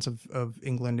accents of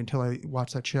England until I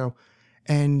watched that show,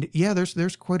 and yeah,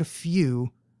 there's quite a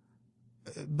few.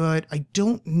 But I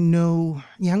don't know.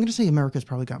 Yeah, I'm going to say America's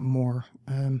probably got more.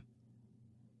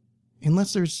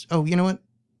 Unless there's... Oh, you know what?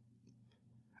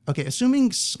 Okay,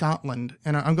 assuming Scotland,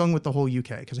 and I'm going with the whole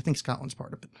UK, because I think Scotland's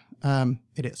part of it.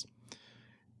 It is.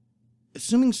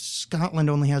 Assuming Scotland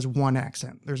only has one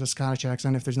accent. There's a Scottish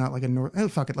accent if there's not like a North... Oh,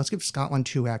 fuck it. Let's give Scotland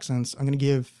 2 accents. I'm going to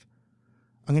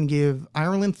give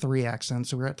Ireland 3 accents,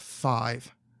 so we're at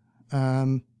 5.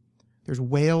 There's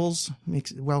Wales.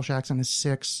 Welsh accent is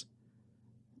 6.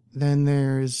 Then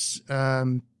there's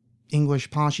English,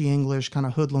 poshy English, kind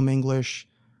of hoodlum English,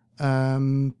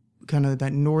 kind of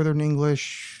that northern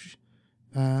English.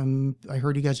 I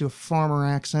heard you guys do a farmer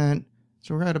accent.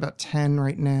 So we're at about 10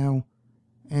 right now.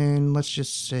 And let's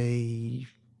just say,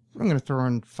 I'm going to throw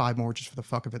in 5 more just for the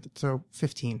fuck of it. So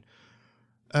 15.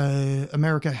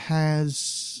 America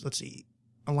has, let's see,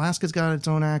 Alaska's got its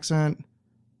own accent.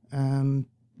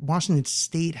 Washington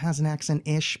State has an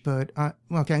accent-ish, but, okay,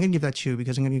 I'm going to give that 2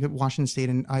 because I'm going to get Washington State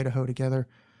and Idaho together.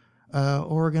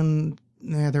 Oregon,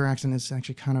 their accent is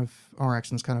actually our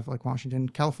accent's kind of like Washington.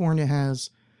 California has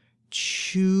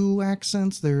 2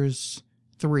 accents. There's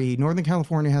 3. Northern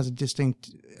California has a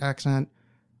distinct accent,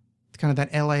 kind of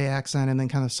that LA accent, and then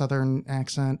kind of Southern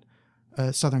accent.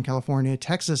 Southern California.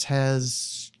 Texas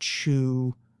has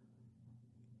 2.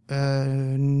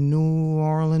 New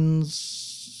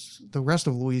Orleans, the rest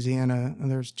of Louisiana,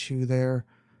 and there's 2 there.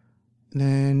 And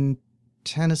then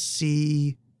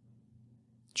Tennessee,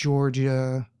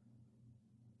 Georgia,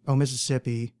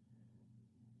 Mississippi.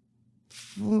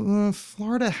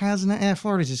 Florida has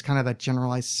Florida's just kind of that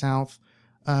generalized South.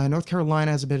 North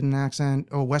Carolina has a bit of an accent.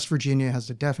 West Virginia has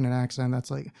a definite accent.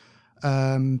 That's like,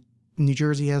 New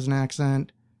Jersey has an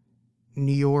accent.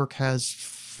 New York has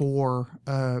 4,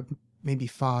 maybe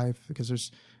 5, because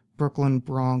there's Brooklyn,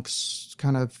 Bronx,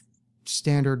 kind of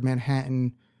standard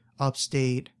Manhattan,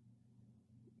 upstate.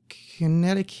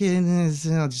 Connecticut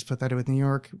I'll just put that in with New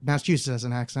York. Massachusetts has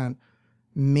an accent.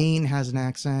 Maine has an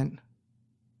accent.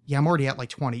 Yeah, I'm already at like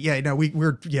 20. Yeah, no, we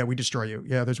destroy you.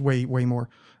 Yeah, there's way more.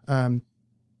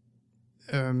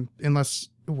 Unless,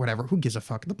 whatever, who gives a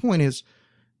fuck? The point is,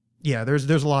 yeah, there's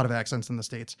a lot of accents in the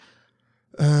States.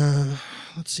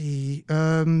 Let's see.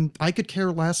 I could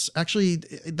care less. Actually,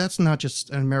 that's not just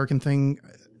an American thing.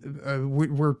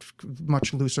 We're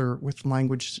much looser with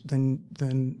language than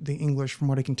the English, from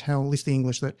what I can tell, at least the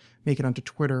English that make it onto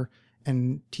Twitter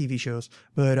and TV shows.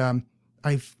 But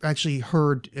I've actually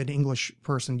heard an English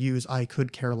person use "I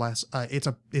could care less." It's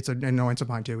an annoyance of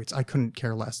mine too. It's "I couldn't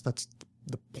care less." That's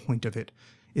the point of it,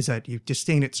 is that you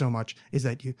disdain it so much, is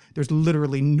that there's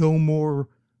literally no more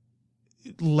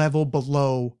level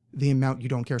below the amount you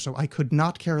don't care. So "I could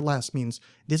not care less" means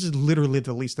this is literally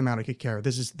the least amount I could care.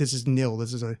 This is nil.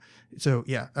 This is so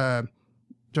yeah.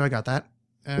 So I got that.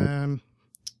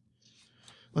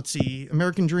 Let's see.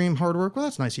 American Dream, hard work. Well,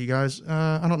 that's nice of you guys.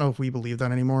 I don't know if we believe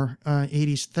that anymore.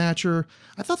 80s Thatcher.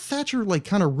 I thought Thatcher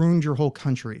kind of ruined your whole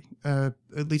country. At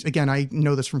least, again, I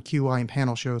know this from QI and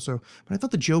panel shows. But I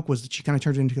thought the joke was that she kind of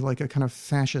turned into like a kind of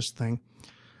fascist thing.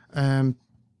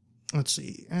 Let's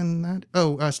see. And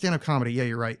that, stand-up comedy. Yeah,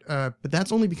 you're right. But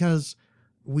that's only because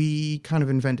we kind of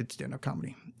invented stand-up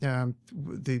comedy.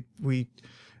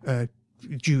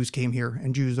 Jews came here,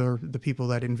 and Jews are the people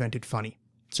that invented funny.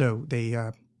 So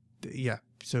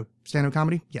so stand-up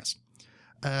comedy, yes.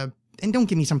 And don't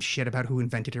give me some shit about who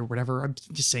invented it or whatever. I'm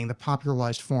just saying the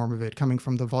popularized form of it, coming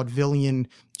from the vaudevillian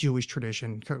Jewish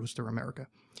tradition, goes through America.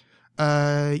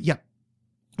 Our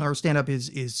stand-up is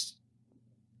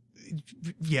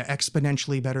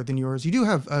exponentially better than yours. You do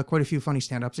have quite a few funny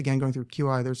stand-ups. Again, going through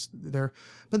QI,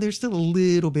 but there's still a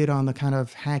little bit on the kind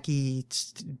of hacky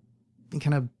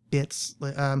kind of bits.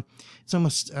 It's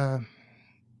almost...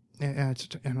 I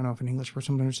don't know if an English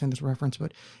person would understand this reference,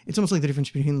 but it's almost like the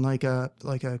difference between like a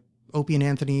Opie and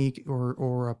Anthony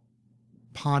or a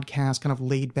podcast, kind of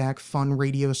laid back, fun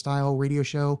radio style radio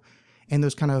show, and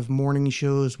those kind of morning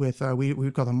shows with we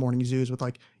would call them morning zoos with,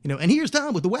 like, and here's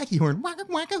Tom with the wacky horn, wacka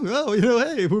wacka. Oh,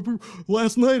 hey,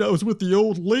 last night I was with the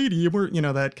old lady, and we're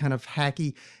that kind of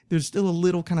hacky. There's still a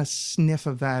little kind of sniff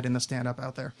of that in the stand up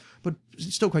out there, but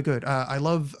it's still quite good. I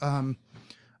love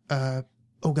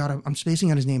oh God, I'm spacing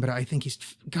on his name, but I think he's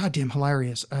goddamn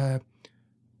hilarious.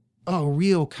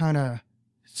 Real kind of,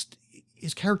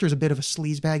 his character is a bit of a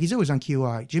sleazebag. He's always on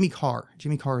QI. Jimmy Carr,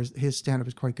 his stand-up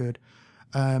is quite good.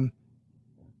 I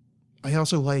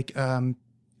also like,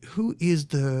 who is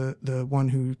the one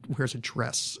who wears a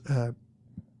dress?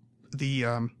 Eddie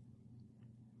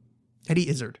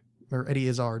Izzard.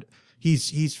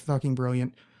 He's fucking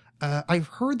brilliant. I've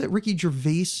heard that Ricky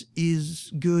Gervais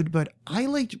is good, but I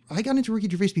got into Ricky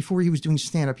Gervais before he was doing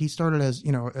stand-up. He started as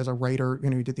a writer,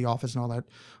 he did The Office and all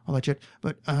that shit.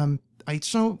 But I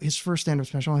saw his first stand-up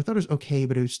special. I thought it was okay,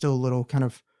 but it was still a little kind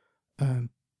of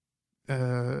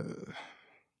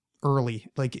early,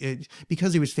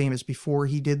 because he was famous before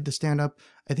he did the stand-up.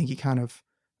 I think he kind of,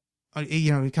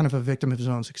 kind of a victim of his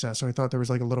own success. So I thought there was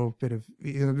like a little bit of,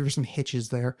 there were some hitches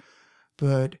there,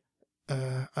 but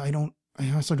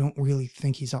I also don't really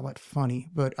think he's all that funny,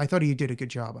 but I thought he did a good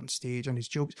job on stage, on his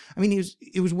jokes. I mean,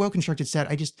 it was well-constructed set.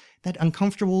 That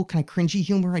uncomfortable kind of cringy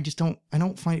humor, I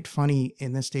don't find it funny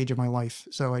in this stage of my life.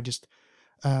 So I just,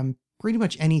 pretty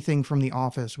much anything from The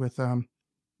Office with,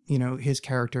 you know, his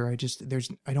character, I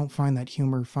don't find that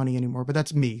humor funny anymore, but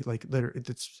that's me. Like, literally,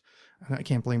 I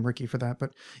can't blame Ricky for that.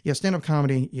 But yeah, stand-up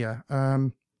comedy. Yeah.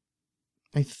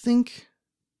 I think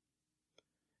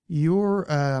you're,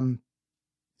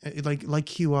 like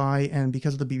QI, and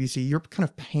because of the BBC, you're kind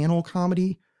of panel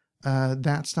comedy,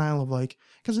 that style of like,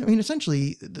 because I mean,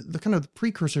 essentially the kind of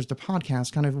precursors to podcasts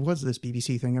kind of was this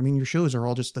BBC thing. I mean, your shows are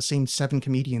all just the same 7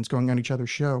 comedians going on each other's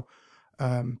show,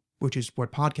 which is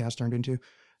what podcasts turned into.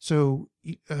 So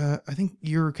I think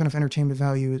your kind of entertainment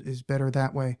value is better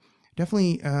that way.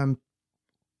 Definitely.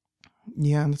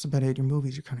 Yeah, that's about it. Your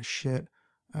movies are kind of shit.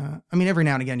 I mean, every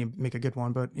now and again you make a good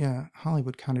one, but yeah,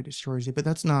 Hollywood kind of destroys you. But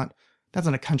that's not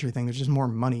a country thing. There's just more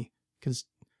money. Because,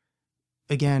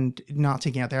 again, not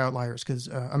taking out the outliers, because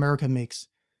America makes,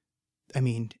 I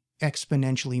mean,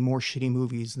 exponentially more shitty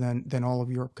movies than all of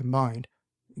Europe combined.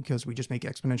 Because we just make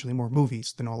exponentially more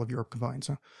movies than all of Europe combined.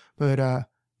 So, but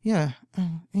yeah,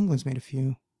 England's made a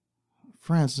few.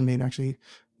 France has made, actually,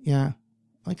 yeah,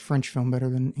 I like French film better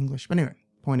than English. But anyway,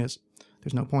 point is,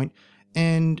 there's no point.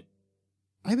 And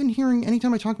I've been hearing,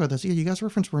 anytime I talk about this, yeah, you guys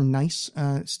reference we're nice.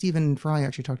 Stephen Fry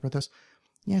actually talked about this.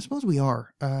 Yeah, I suppose we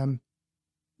are.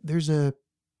 There is a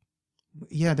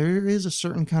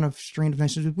certain kind of strain of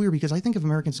niceness. It's weird because I think of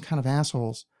Americans as kind of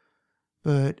assholes.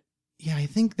 But yeah, I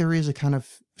think there is a kind of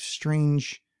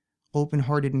strange,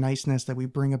 open-hearted niceness that we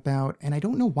bring about. And I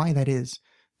don't know why that is,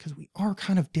 because we are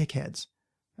kind of dickheads,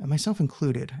 myself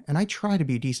included. And I try to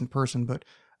be a decent person, but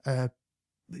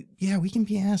yeah, we can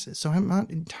be asses. So I'm not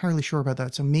entirely sure about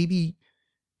that. So maybe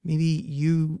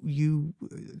you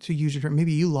to use your term,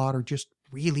 maybe you lot are just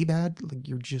really bad. Like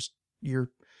you're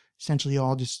essentially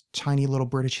all just tiny little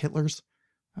British Hitlers.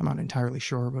 I'm not entirely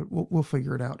sure, but we'll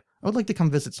figure it out. I would like to come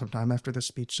visit sometime after this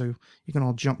speech, so you can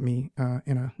all jump me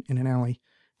in an alley,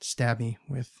 stab me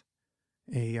with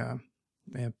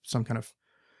some kind of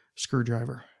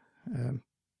screwdriver,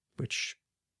 which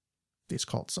is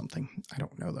called something. I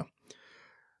don't know though.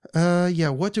 Yeah,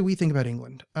 what do we think about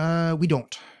England? We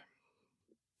don't.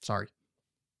 Sorry.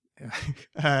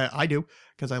 I do,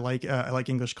 because I like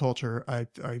English culture. I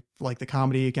like the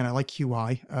comedy. Again, I like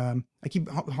QI. I keep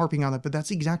harping on that, but that's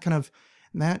the exact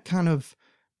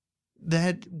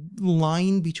that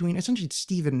line between, essentially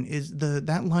Stephen is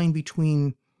that line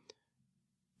between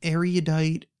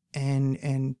erudite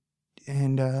and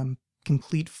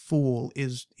complete fool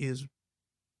is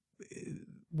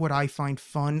what I find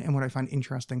fun and what I find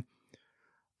interesting.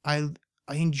 I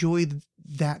enjoy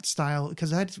that style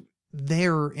because that's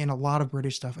there in a lot of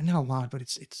British stuff, and not a lot, but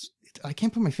it's I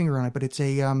can't put my finger on it, but it's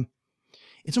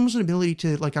almost an ability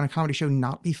to, like, on a comedy show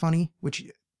not be funny, which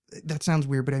that sounds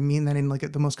weird, but I mean that in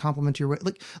like the most complimentary way,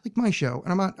 like my show.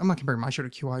 And I'm not comparing my show to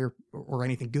QI or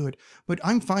anything good, but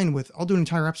I'm fine with, I'll do an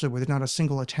entire episode with not a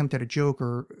single attempt at a joke,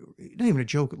 or not even a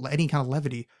joke, any kind of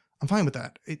levity. I'm fine with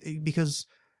that because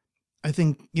I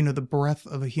think, the breadth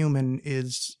of a human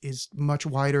is much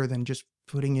wider than just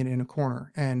putting it in a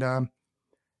corner. And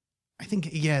I think,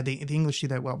 yeah, the English do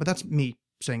that well, but that's me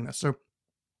saying this. So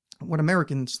what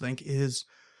Americans think is,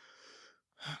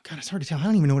 God, it's hard to tell. I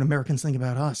don't even know what Americans think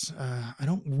about us. I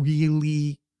don't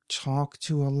really talk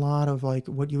to a lot of, like,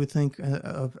 what you would think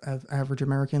of average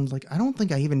Americans. Like, I don't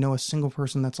think I even know a single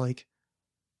person that's like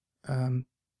a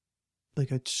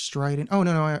strident. Oh,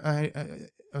 no, I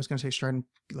was going to say strident,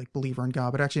 like, believer in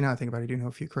God, but actually, now I think about it, I do know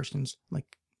a few Christians,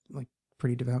 like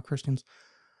pretty devout Christians.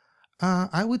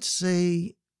 I would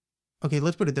say, okay,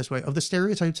 let's put it this way. Of the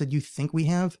stereotypes that you think we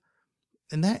have,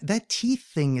 and that teeth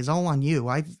thing is all on you.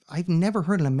 I've never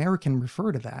heard an American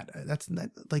refer to that. That's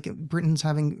like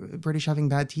British having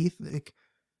bad teeth. Like,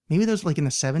 maybe those like in the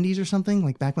 70s or something,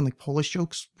 like back when like Polish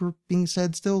jokes were being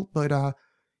said still. But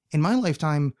in my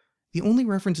lifetime, the only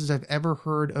references I've ever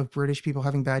heard of British people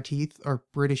having bad teeth are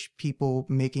British people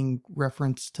making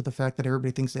reference to the fact that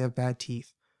everybody thinks they have bad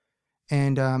teeth.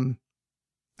 And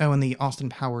in the Austin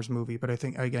Powers movie, but I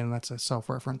think, again, that's a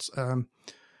self-reference.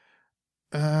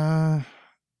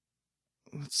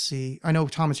 Let's see. I know,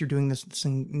 Thomas, you're doing this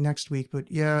thing next week, but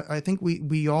yeah, I think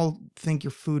we all think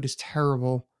your food is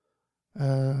terrible.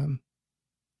 What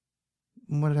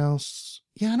else?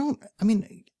 Yeah,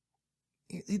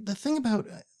 the thing about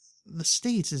the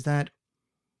States is that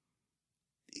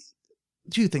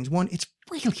two things. One, it's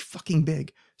really fucking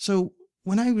big. So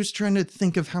when I was trying to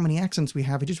think of how many accents we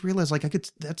have, I just realized, like,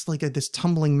 that's like this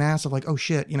tumbling mass of, like, oh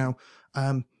shit,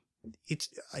 I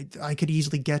could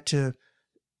easily get to,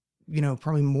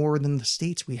 probably more than the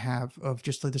states we have of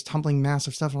just like this tumbling mass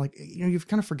of stuff. Like, you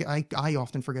kind of forget, I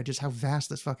often forget just how vast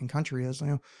this fucking country is,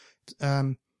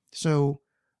 so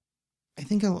I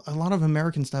think a lot of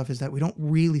American stuff is that we don't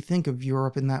really think of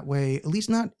Europe in that way, at least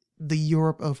not the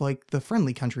Europe of like the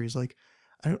friendly countries. Like,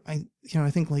 I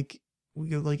think like we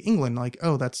go like England, like,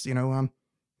 oh, that's,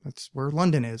 that's where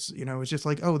London is. It's just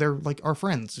like, oh, they're like our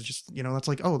friends. It's just, that's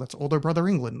like, oh, that's older brother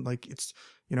England. Like it's,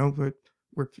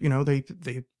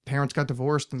 they parents got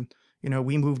divorced and,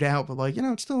 we moved out, but like,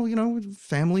 it's still,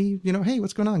 family, hey,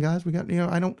 what's going on, guys? We got,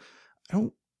 I don't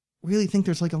really think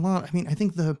there's like a lot. I mean, I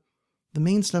think the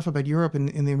main stuff about Europe and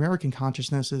in the American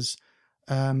consciousness is,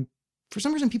 for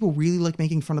some reason, people really like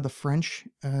making fun of the French.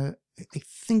 I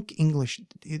think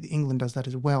England does that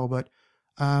as well, but,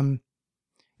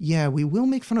 yeah, we will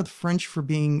make fun of the French for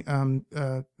being,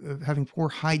 having poor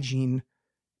hygiene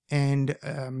and,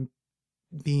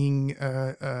 being,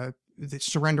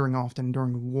 surrendering often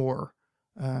during war.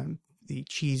 The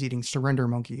cheese-eating surrender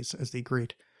monkeys, as the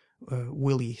great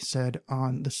Willie said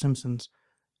on The Simpsons.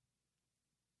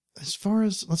 As far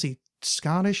as, let's see,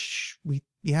 Scottish,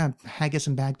 haggis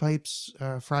and bagpipes,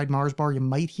 fried Mars bar you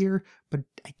might hear, but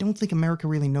I don't think America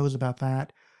really knows about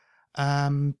that.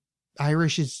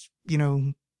 Irish is,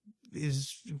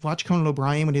 watch Conan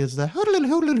O'Brien when he does the hoodaloo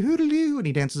hoodaloo hoodaloo and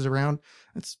he dances around.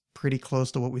 That's pretty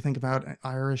close to what we think about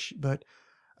Irish, but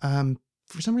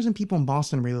for some reason people in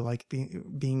Boston really like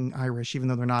being Irish, even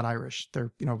though they're not Irish.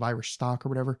 They're, of Irish stock or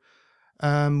whatever.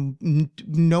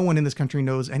 No one in this country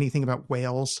knows anything about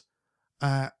Wales.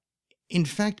 In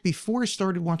fact, before I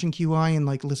started watching QI and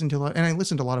like listening to I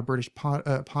listened to a lot of British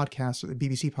podcasts,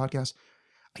 BBC podcasts,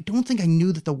 I don't think I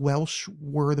knew that the Welsh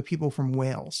were the people from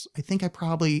Wales. I think I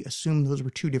probably assumed those were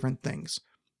two different things.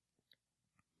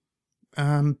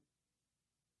 I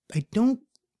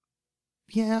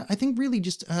think really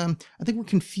just, I think we're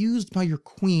confused by your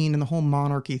queen and the whole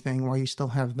monarchy thing, why you still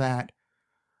have that.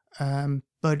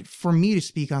 But for me to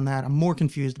speak on that, I'm more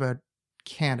confused about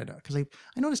Canada, because I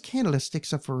notice Canada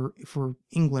sticks up for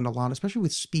England a lot, especially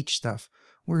with speech stuff,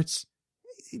 where it's,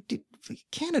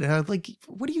 Canada, like,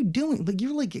 what are you doing? Like,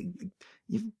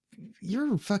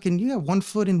 you're fucking, you have 1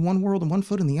 foot in one world and 1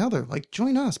 foot in the other. Like,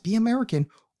 join us, be American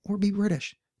or be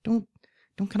British. Don't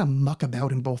kind of muck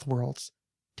about in both worlds.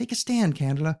 Take a stand,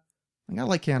 Canada. Like, I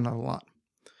like Canada a lot.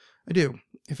 I do.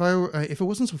 If it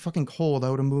wasn't so fucking cold, I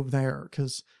would have moved there,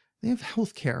 because they have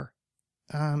healthcare.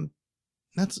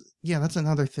 That's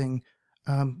another thing.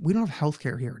 We don't have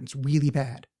healthcare here, and it's really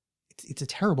bad. It's a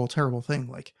terrible, terrible thing.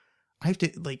 Like, I have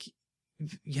to, like,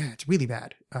 it's really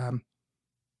bad.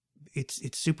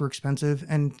 It's super expensive,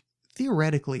 and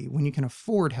theoretically, when you can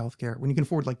afford healthcare, when you can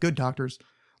afford, like, good doctors,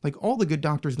 like, all the good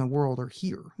doctors in the world are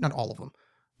here. Not all of them,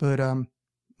 but,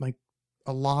 like,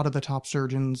 a lot of the top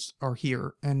surgeons are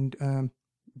here, and,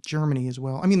 Germany as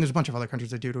well. I mean, there's a bunch of other countries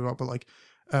that do it well, but,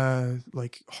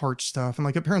 like heart stuff, and,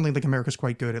 like, apparently, like, America's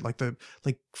quite good at, like,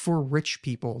 for rich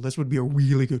people, this would be a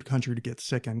really good country to get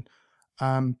sick in.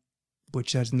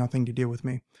 Which has nothing to do with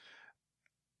me.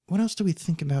 What else do we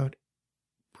think about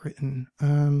Britain?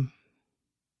 Honestly,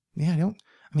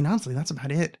 that's about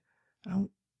it.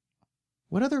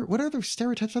 What other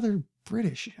stereotypes are there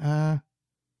British? I'm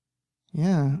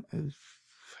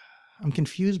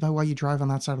confused by why you drive on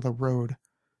that side of the road.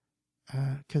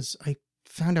 Because I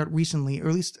found out recently, or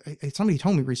at least somebody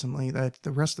told me recently, that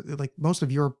the rest, like, most of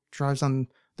Europe drives on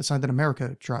the side that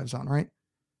America drives on, right?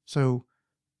 So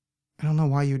I don't know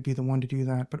why you would be the one to do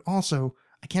that, but also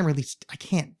I can't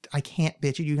bitch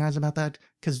at you guys about that,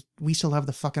 because we still have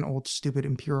the fucking old stupid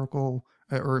imperial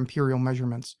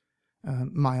measurements,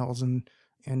 miles and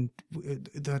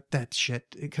that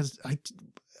shit. Because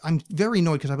I'm very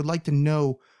annoyed, because I would like to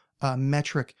know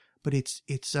metric, but it's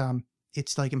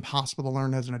like impossible to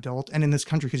learn as an adult, and in this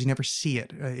country, because you never see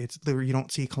it. You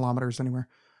don't see kilometers anywhere.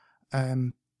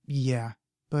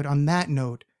 But on that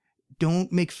note,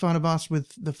 don't make fun of us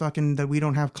with the fucking that we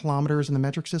don't have kilometers in the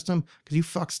metric system, because you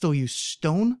fucks still use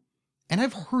stone. And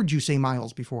I've heard you say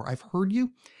miles before. I've heard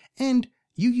you. And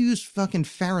you use fucking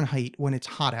Fahrenheit when it's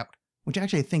hot out. Which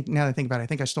actually, I think, now that I think about it, I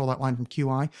think I stole that line from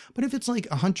QI. But if it's like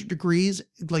 100 degrees,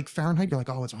 like Fahrenheit, you're like,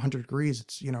 oh, it's 100 degrees.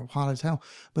 It's, hot as hell.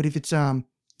 But if it's, or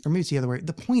maybe it's the other way.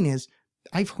 The point is,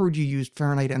 I've heard you use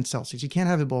Fahrenheit and Celsius. You can't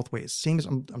have it both ways. Same as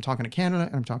I'm talking to Canada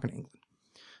and I'm talking to England.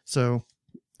 So,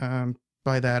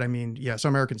 by that, I mean, yeah, so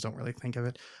Americans don't really think of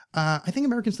it. I think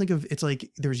Americans think of, it's like,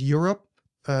 there's Europe,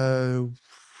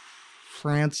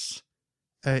 France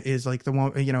is like the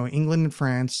one, England and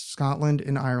France, Scotland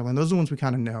and Ireland. Those are the ones we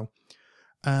kind of know.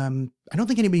 I don't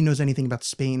think anybody knows anything about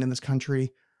Spain in this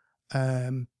country.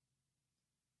 I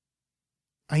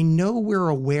know we're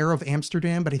aware of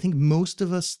Amsterdam, but I think most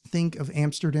of us think of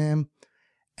Amsterdam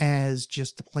as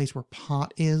just the place where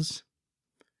pot is.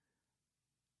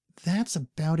 That's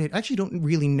about it. I actually don't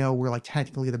really know where, like,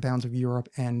 technically the bounds of Europe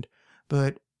end,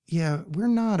 but yeah, we're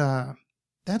not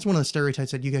that's one of the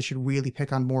stereotypes that you guys should really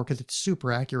pick on more, because it's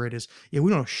super accurate, is, yeah,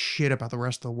 we don't know shit about the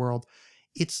rest of the world.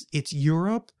 It's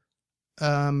Europe,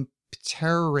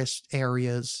 terrorist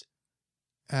areas,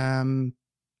 where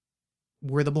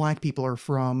the black people are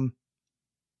from,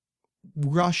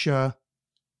 Russia,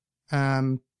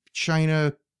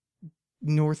 China,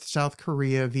 North, South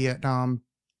Korea, Vietnam,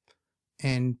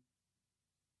 and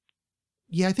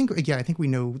I think we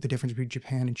know the difference between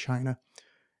Japan and China,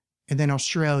 and then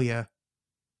Australia.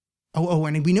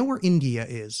 And we know where India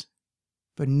is,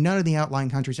 but none of the outlying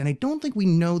countries, and I don't think we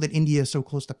know that India is so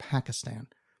close to Pakistan.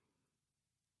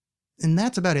 And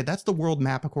that's about it. That's the world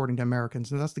map according to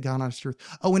Americans, and that's the God honest truth.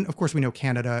 Oh, and of course we know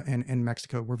Canada and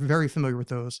Mexico. We're very familiar with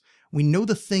those. We know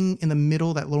the thing in the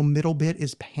middle, that little middle bit,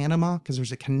 is Panama, because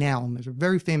there's a canal, and there's a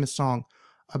very famous song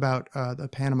about the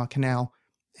Panama Canal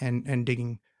and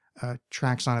digging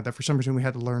tracks on it that for some reason we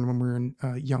had to learn when we were in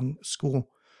young school.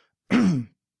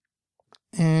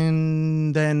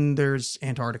 And then there's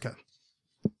Antarctica.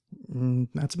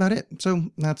 That's about it.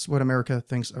 So that's what America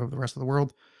thinks of the rest of the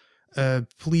world.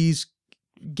 Please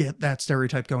get that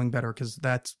stereotype going better, because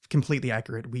that's completely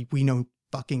accurate. We know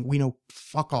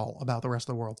fuck all about the rest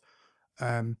of the world.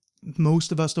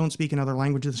 Most of us don't speak another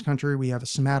language in this country. We have a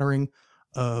smattering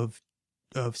of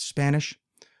Spanish,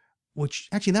 which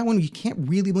actually that one you can't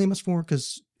really blame us for,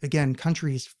 because again,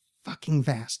 country is fucking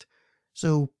vast.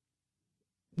 So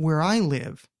where I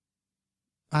live,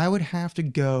 I would have to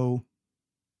go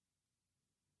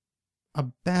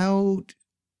about,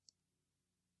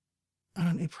 I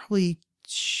don't know, probably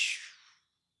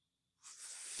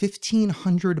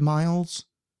 1,500 miles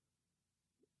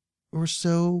or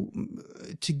so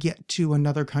to get to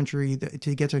another country,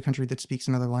 to get to a country that speaks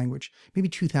another language. Maybe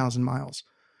 2,000 miles.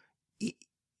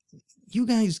 You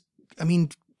guys, I mean,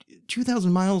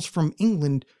 2,000 miles from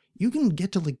England, you can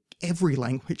get to like every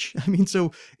language. I mean,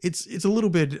 so it's a little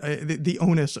bit, the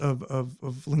onus of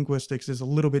linguistics is a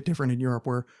little bit different in Europe,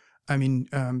 where, I mean,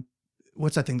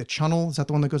 what's that thing? The Channel? Is that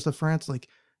the one that goes to France? Like,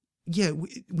 yeah,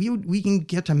 we can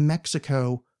get to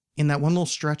Mexico in that one little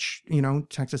stretch,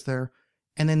 Texas there.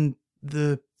 And then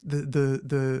the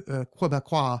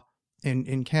Quebecois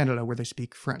in Canada, where they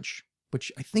speak French,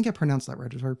 which I think I pronounced that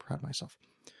right. I was very proud of myself.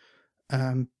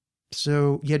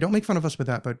 So yeah, don't make fun of us with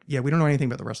that, but yeah, we don't know anything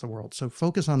about the rest of the world. So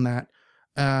focus on that.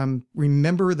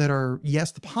 Remember that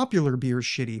the popular beer is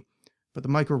shitty, but the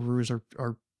microbrews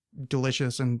are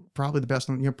delicious and probably the best,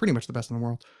 pretty much the best in the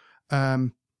world.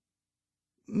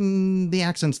 The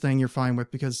accents thing you're fine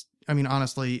with, because I mean,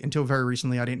 honestly, until very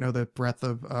recently, I didn't know the breadth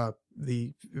of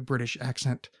the British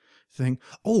accent thing.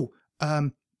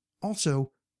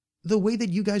 Also, the way that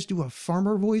you guys do a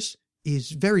farmer voice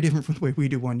is very different from the way we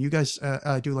do one. You guys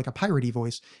do like a piratey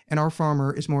voice, and our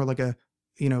farmer is more like a,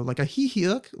 like a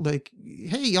hee-hee-uk, like,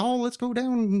 hey, y'all, let's go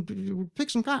down and pick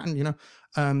some cotton,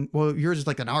 Well, yours is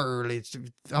like an R.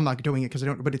 I'm not doing it because I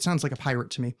don't, but it sounds like a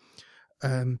pirate to me.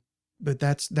 But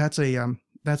that's a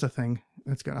thing.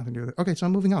 That's got nothing to do with it. Okay, so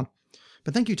I'm moving on.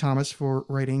 But thank you, Thomas, for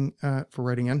writing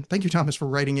in. Thank you, Thomas, for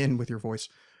writing in with your voice.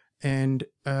 And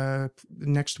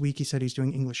next week he said he's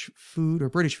doing English food or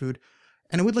British food.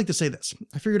 And I would like to say this.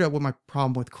 I figured out what my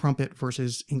problem with crumpet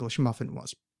versus English muffin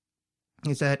was.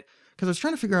 Is that, because I was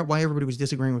trying to figure out why everybody was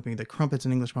disagreeing with me that crumpets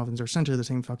and English muffins are essentially the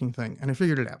same fucking thing. And I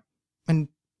figured it out. And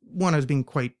one, I was being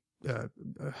quite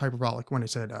hyperbolic when I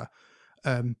said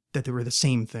that they were the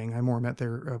same thing. I more meant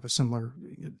they're of a similar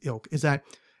ilk. Is that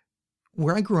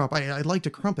where I grew up, I liked a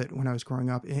crumpet when I was growing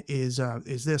up, is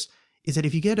that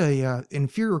if you get a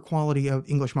inferior quality of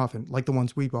English muffin, like the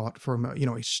ones we bought from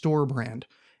a store brand,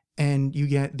 and you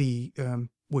get the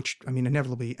which, I mean,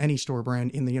 inevitably any store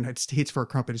brand in the United States for a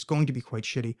crumpet is going to be quite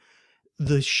shitty.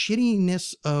 The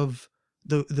shittiness of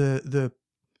the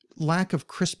lack of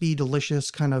crispy,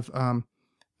 delicious kind of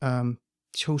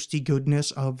toasty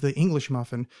goodness of the English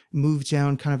muffin moves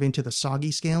down kind of into the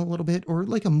soggy scale a little bit, or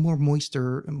like a more moist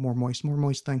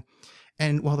thing.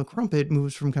 And while the crumpet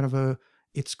moves from kind of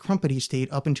its crumpety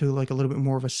state up into like a little bit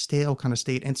more of a stale kind of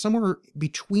state, and somewhere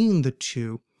between the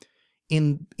two,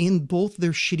 in both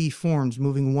their shitty forms,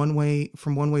 moving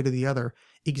from one way to the other,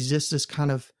 exists this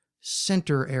kind of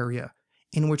center area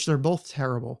in which they're both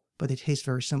terrible, but they taste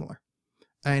very similar.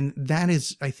 And that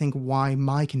is, I think, why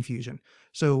my confusion.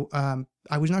 So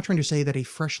I was not trying to say that a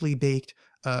freshly baked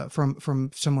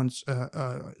from someone's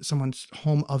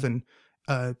home oven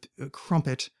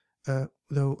crumpet,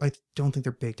 though I don't think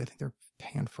they're baked. I think they're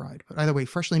pan fried. But either way,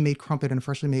 freshly made crumpet and a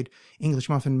freshly made English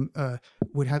muffin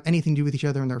would have anything to do with each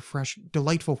other in their fresh,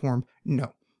 delightful form.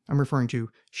 No, I'm referring to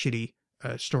shitty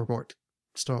store-bought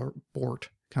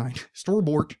kind.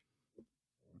 Store-bought.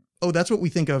 Oh, that's what we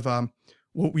think of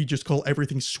what we just call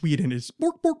everything Sweden is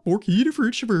bork, bork, bork,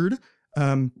 Idefridsvärd.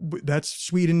 That's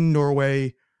Sweden,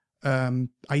 Norway,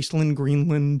 Iceland,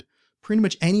 Greenland, pretty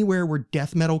much anywhere where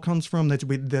death metal comes from, that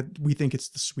we think it's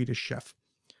the Swedish chef.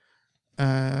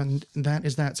 And that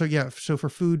is that. So yeah, so for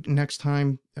food next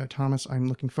time, Thomas, I'm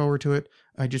looking forward to it.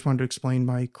 I just wanted to explain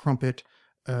my crumpet,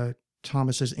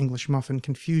 Thomas's English muffin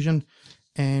confusion.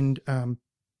 And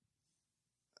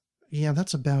yeah,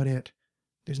 that's about it.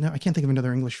 I can't think of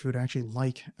another English food I actually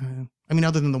like. I mean,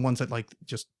 other than the ones that like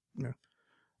just,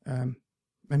 I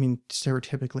mean,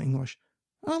 stereotypically English.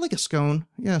 I like a scone.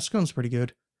 Yeah, a scone's pretty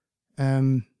good.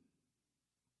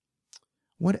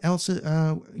 What else?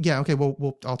 Yeah, okay,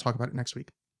 I'll talk about it next week.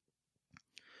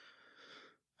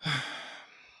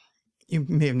 You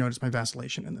may have noticed my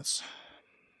vacillation in this.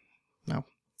 No,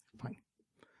 fine.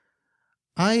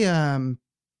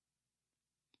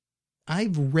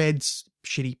 I've read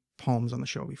shitty poems on the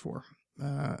show before.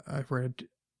 I've read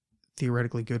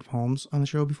theoretically good poems on the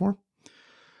show before.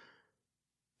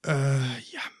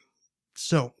 Yeah.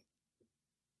 So,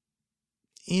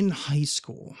 in high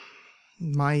school,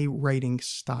 my writing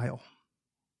style,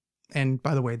 and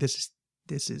by the way, this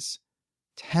is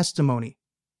testimony,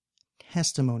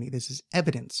 this is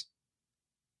evidence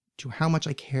to how much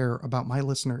I care about my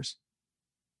listeners,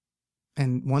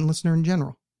 and one listener in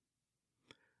general,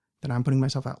 that I'm putting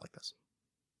myself out like this.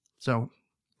 So,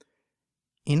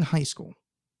 in high school,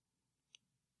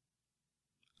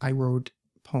 I wrote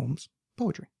poems,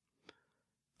 poetry.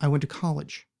 I went to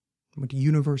college, went to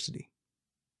university.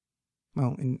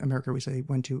 Well, in America, we say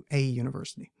went to a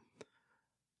university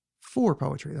for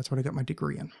poetry. That's what I got my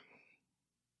degree in.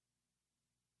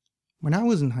 When I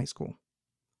was in high school,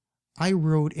 I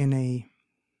wrote in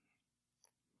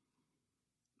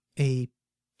a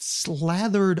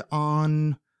slathered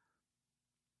on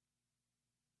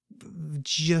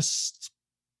just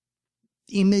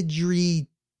imagery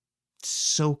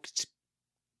soaked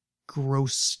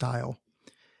gross style.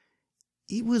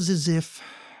 It was as if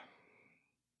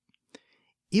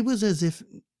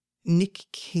Nick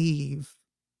Cave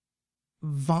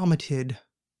vomited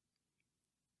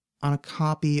on a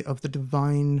copy of the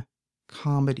Divine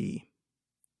Comedy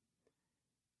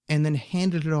and then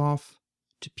handed it off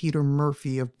to Peter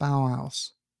Murphy of Bauhaus.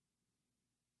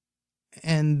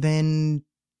 And then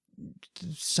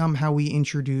somehow we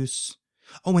introduce...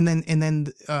 Oh, and then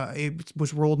it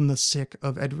was rolled in the sick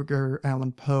of Edgar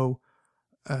Allan Poe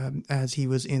as he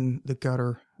was in the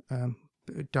gutter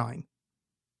dying.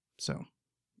 So,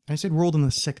 I said rolled in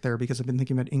the sick there because I've been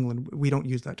thinking about England. We don't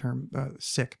use that term,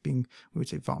 sick being, we would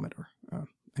say vomit or,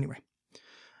 anyway.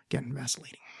 Again,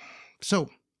 vacillating. So,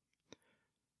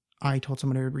 I told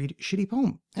someone I would read a shitty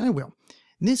poem, and I will.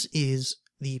 This is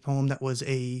the poem that was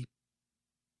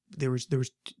there was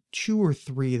 2 or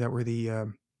 3 that were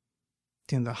the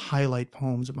highlight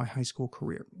poems of my high school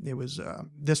career. It was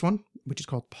this one, which is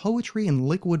called Poetry and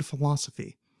Liquid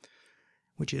Philosophy,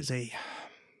 which is a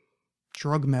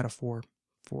drug metaphor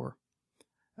for,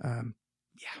 yeah.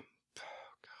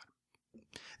 Oh, God.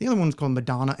 The other one's called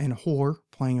Madonna and Whore,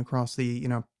 playing across the,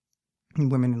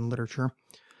 women in literature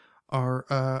are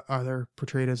either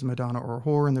portrayed as Madonna or a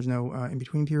whore, and there's no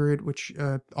in-between period, which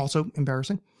also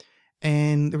embarrassing.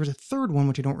 And there was a third one,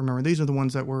 which I don't remember. These are the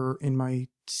ones that were in my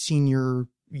senior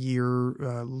year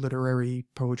literary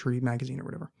poetry magazine or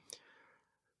whatever.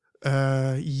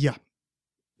 Yeah.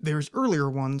 There's earlier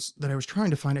ones that I was trying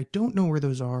to find. I don't know where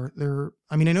those are.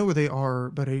 I know where they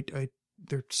are, but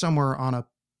they're somewhere on a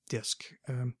disc.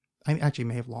 I actually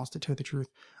may have lost it, to tell the truth.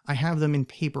 I have them in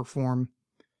paper form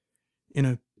in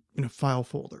a file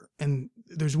folder. And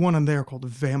there's one on there called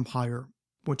Vampire,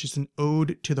 which is an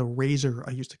ode to the razor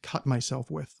I used to cut myself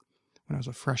with when I was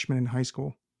a freshman in high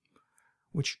school.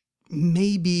 Which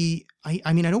maybe, I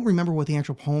don't remember what the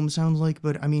actual poem sounds like,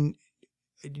 but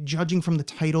judging from the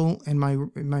title and my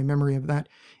memory of that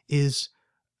is,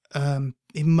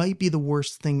 it might be the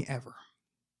worst thing ever.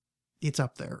 It's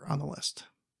up there on the list.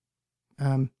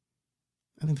 I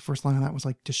think the first line of that was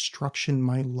like, destruction,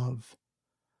 my love.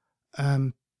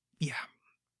 Yeah,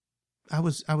 I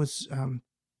was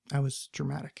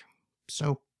dramatic.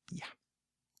 So yeah.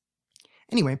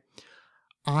 Anyway,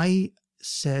 I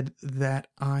said that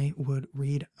I would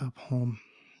read a poem.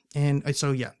 And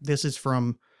so yeah, this is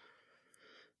from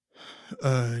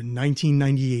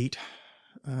 1998,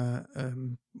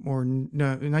 or no,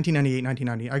 1998,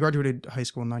 1990. I graduated high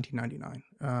school in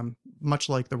 1999. Much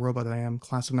like The Robot That I Am,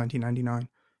 class of 1999,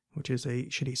 which is a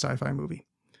shitty sci-fi movie.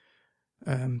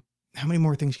 How many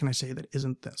more things can I say that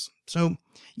isn't this? So,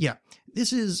 yeah,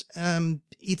 this is,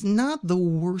 it's not the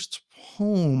worst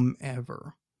poem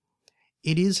ever.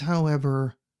 It is,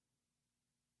 however,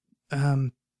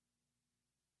 Um,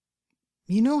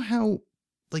 you know how,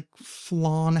 like,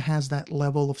 flan has that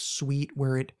level of sweet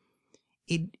where it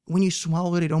when you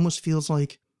swallow it, it almost feels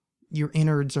like your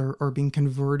innards are being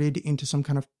converted into some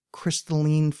kind of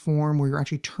crystalline form where you're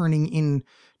actually turning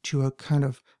into a kind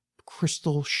of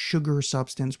crystal sugar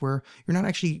substance where you're not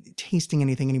actually tasting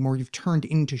anything anymore. You've turned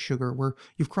into sugar, where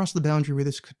you've crossed the boundary where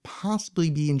this could possibly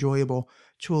be enjoyable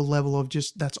to a level of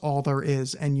just that's all there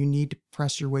is, and you need to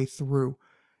press your way through.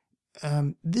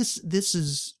 This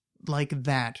is like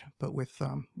that, but with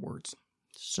words.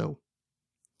 So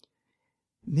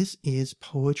this is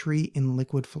poetry in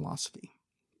liquid philosophy.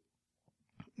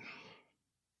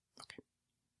 Okay.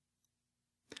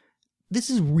 This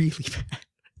is really bad.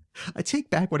 I take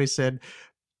back what I said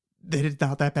that it's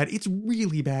not that bad. It's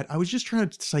really bad. I was just trying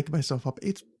to psych myself up.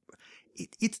 It's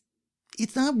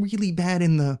not really bad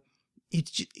in the,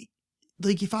 it's just,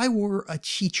 like if I were a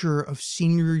teacher of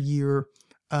senior year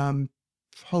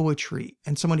poetry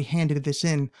and somebody handed this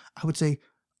in, I would say,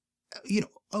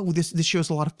 oh, this shows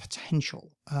a lot of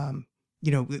potential.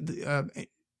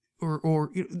 Or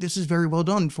this is very well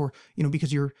done for,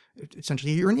 because you're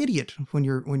an idiot when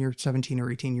you're 17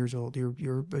 or 18 years old.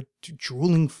 You're a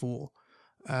drooling fool.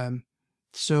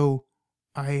 So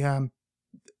on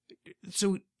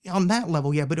that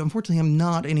level, yeah, but unfortunately I'm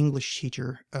not an English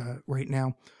teacher right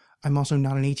now. I'm also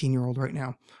not an 18-year-old right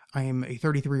now. I am a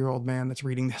 33-year-old man that's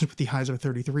reading this with the eyes of a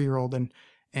 33-year-old,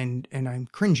 and I'm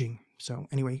cringing. So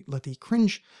anyway, let the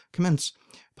cringe commence.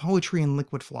 Poetry and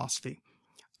liquid philosophy.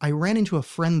 I ran into a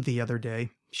friend the other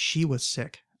day. She was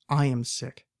sick. I am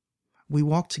sick. We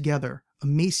walked together,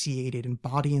 emaciated in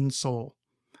body and soul.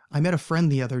 I met a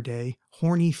friend the other day,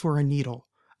 horny for a needle.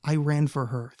 I ran for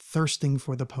her, thirsting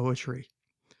for the poetry.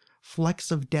 Flecks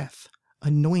of death,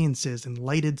 annoyances and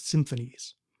lighted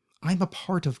symphonies. I'm a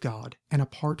part of God and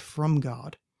apart from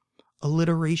God.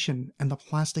 Alliteration and the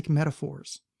plastic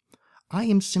metaphors. I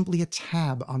am simply a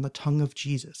tab on the tongue of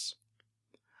Jesus.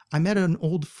 I met an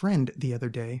old friend the other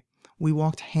day. We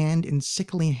walked hand in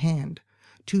sickly hand,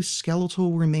 two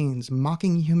skeletal remains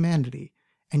mocking humanity,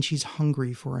 and she's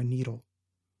hungry for a needle.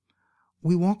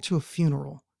 We walked to a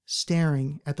funeral,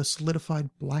 staring at the solidified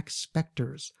black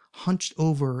specters hunched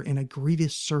over in a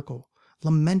grievous circle,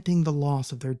 lamenting the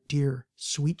loss of their dear,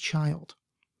 sweet child.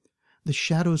 The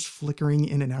shadows flickering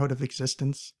in and out of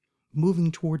existence,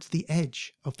 moving towards the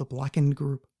edge of the blackened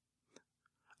group.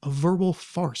 A verbal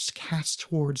farce cast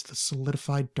towards the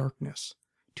solidified darkness.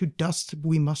 To dust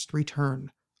we must return,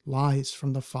 lies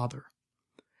from the Father.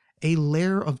 A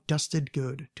layer of dusted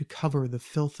good to cover the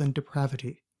filth and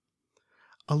depravity.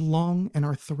 A long and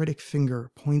arthritic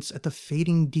finger points at the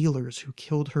fading dealers who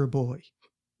killed her boy.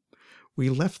 We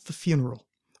left the funeral,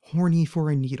 horny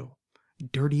for a needle,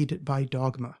 dirtied by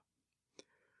dogma.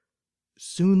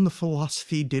 Soon the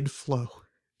philosophy did flow.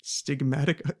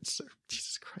 Stigmatic.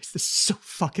 Jesus Christ, this is so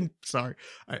fucking. Sorry.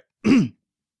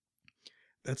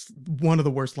 That's one of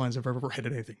the worst lines I've ever read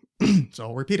in anything. So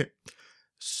I'll repeat it.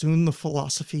 Soon the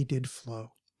philosophy did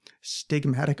flow.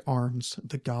 Stigmatic arms,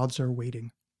 the gods are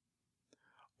waiting.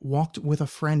 Walked with a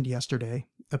friend yesterday.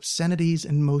 Obscenities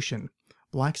in motion.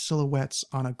 Black silhouettes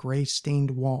on a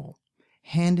gray-stained wall.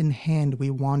 Hand in hand we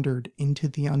wandered into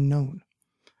the unknown.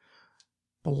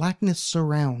 Blackness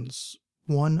surrounds.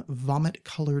 One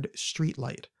vomit-colored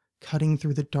streetlight, cutting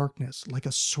through the darkness like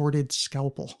a sordid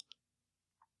scalpel.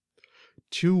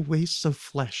 Two wastes of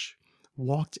flesh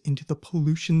walked into the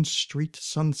pollution-streaked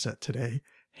sunset today,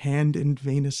 hand in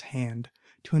veinous hand,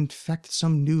 to infect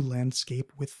some new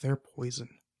landscape with their poison.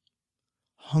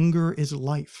 Hunger is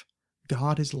life,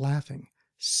 God is laughing,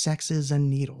 sexes and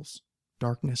needles,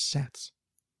 darkness sets.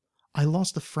 I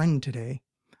lost a friend today.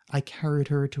 I carried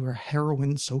her to her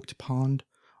heroin-soaked pond,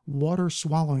 water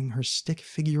swallowing her stick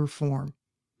figure form.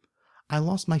 I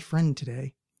lost my friend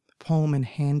today. Poem in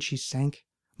hand she sank,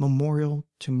 memorial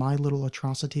to my little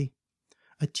atrocity.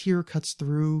 A tear cuts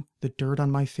through the dirt on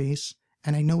my face,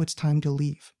 and I know it's time to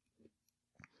leave.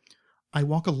 I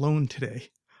walk alone today,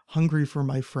 hungry for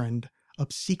my friend,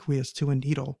 obsequious to a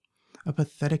needle, a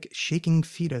pathetic, shaking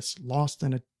fetus lost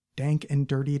in a dank and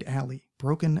dirtied alley,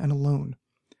 broken and alone.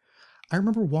 I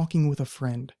remember walking with a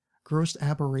friend, gross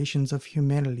aberrations of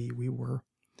humanity we were,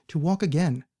 to walk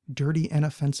again, dirty and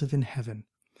offensive in heaven,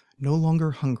 no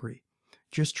longer hungry,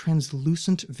 just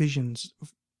translucent visions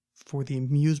for the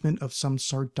amusement of some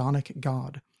sardonic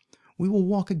god. We will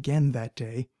walk again that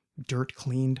day, dirt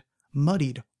cleaned,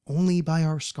 muddied only by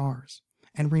our scars,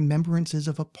 and remembrances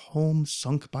of a poem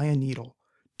sunk by a needle,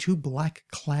 two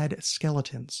black-clad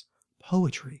skeletons,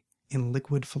 poetry in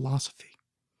liquid philosophy.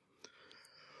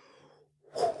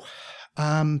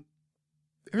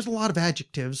 There's a lot of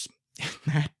adjectives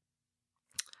in that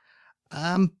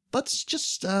let's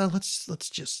just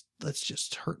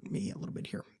hurt me a little bit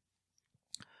here.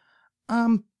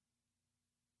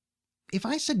 If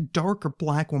I said dark or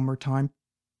black one more time,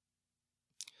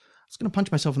 I was going to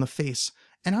punch myself in the face,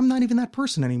 and I'm not even that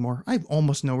person anymore. I have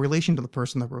almost no relation to the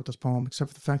person that wrote this poem,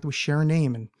 except for the fact that we share a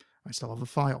name, and I still have the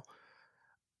file.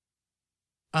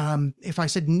 If I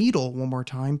said needle one more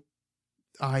time,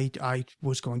 I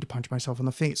was going to punch myself in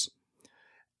the face.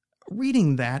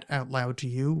 Reading that out loud to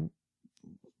you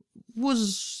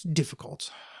was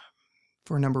difficult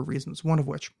for a number of reasons, one of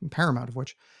which, paramount of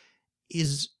which,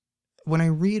 is when I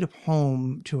read a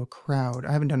poem to a crowd.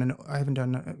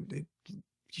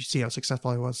 You see how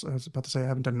successful I was. I was about to say I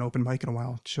haven't done an open mic in a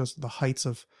while. It shows the heights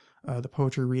of the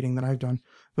poetry reading that I've done.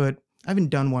 But I haven't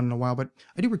done one in a while. But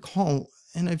I do recall,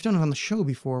 and I've done it on the show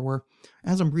before, where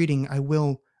as I'm reading, I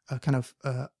will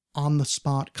on the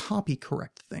spot copy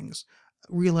correct things,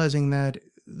 realizing that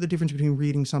the difference between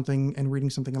reading something and reading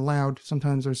something aloud,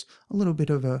 sometimes there's a little bit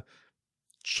of a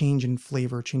change in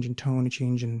flavor, a change in tone, a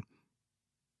change in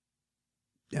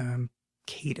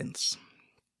cadence.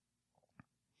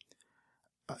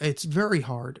 It's very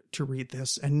hard to read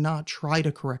this and not try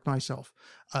to correct myself.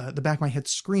 The back of my head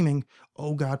screaming,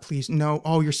 "Oh God, please, no!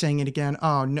 Oh, you're saying it again!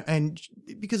 Oh, no!" And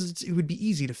because it would be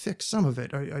easy to fix some of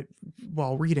it,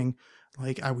 while reading,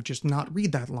 like I would just not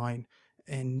read that line,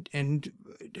 and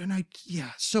I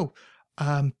So,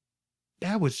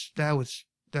 that was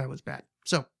bad.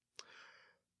 So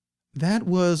that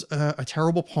was a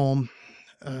terrible poem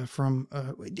from.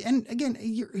 And again,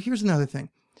 here's another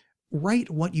thing: write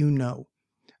what you know.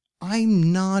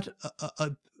 I'm not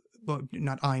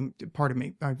pardon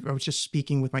me. I was just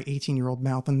speaking with my 18-year-old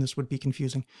mouth, and this would be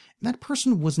confusing. That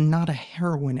person was not a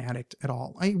heroin addict at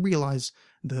all. I realize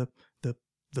the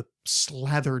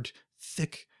slathered,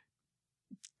 thick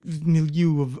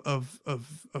milieu of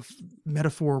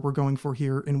metaphor we're going for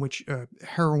here, in which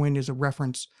heroin is a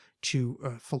reference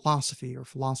to philosophy, or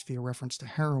philosophy a reference to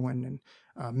heroin, and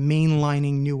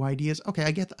mainlining new ideas. Okay,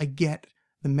 I get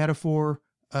the metaphor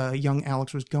young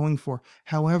Alexx was going for.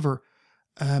 However,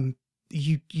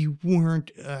 you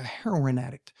weren't a heroin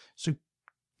addict, so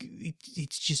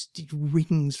it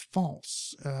rings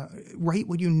false. Write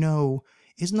what you know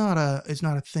is not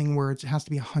a thing where it has to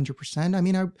be 100%. I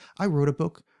mean, I wrote a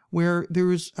book where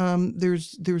there's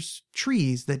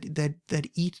trees that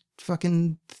eat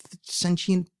fucking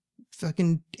sentient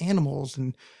fucking animals,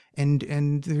 and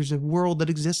there's a world that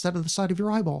exists out of the side of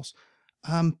your eyeballs.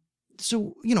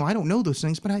 So, I don't know those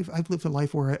things, but I've lived a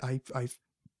life where I've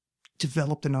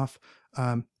developed enough,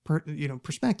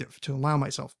 perspective to allow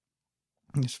myself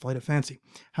this flight of fancy.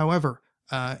 However,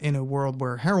 in a world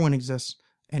where heroin exists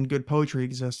and good poetry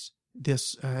exists,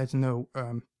 this has no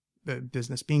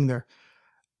business being there.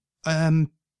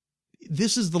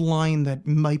 This is the line that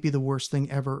might be the worst thing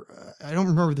ever. I don't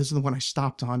remember if this is the one I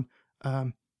stopped on.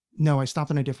 No, I stopped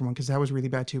on a different one because that was really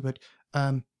bad too. But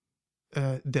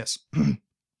this.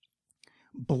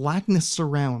 Blackness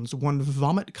surrounds one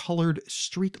vomit-colored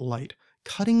street light,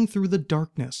 cutting through the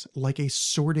darkness like a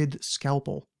sordid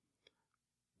scalpel.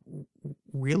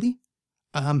 Really?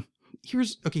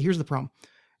 Here's the problem.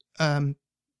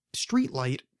 Street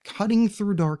light cutting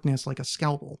through darkness like a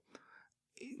scalpel.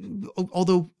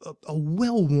 Although a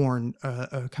well-worn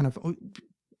I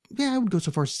would go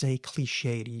so far as to say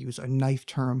cliche, to use a knife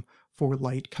term for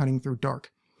light cutting through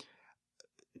dark.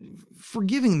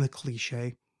 Forgiving the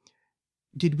cliche,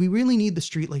 did we really need the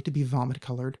streetlight to be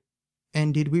vomit-colored?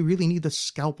 And did we really need the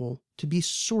scalpel to be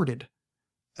sordid?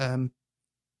 Am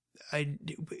I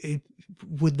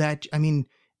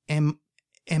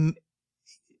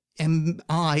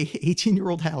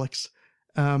 18-year-old Alexx?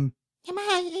 Am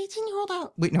I 18-year-old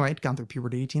Alexx? Wait, no, I had gone through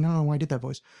puberty 18. I don't know why I did that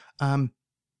voice.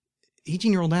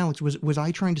 18-year-old Alexx, was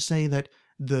I trying to say that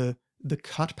the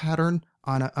cut pattern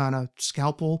on a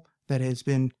scalpel that has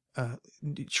been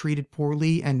treated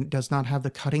poorly and does not have the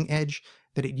cutting edge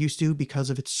that it used to because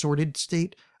of its sordid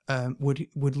state would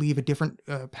leave a different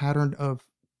pattern of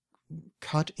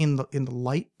cut in the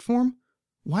light form?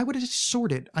 Why would it be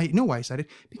sordid? I know why I said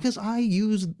it, because I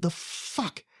use the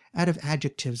fuck out of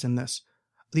adjectives in this.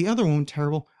 The other one,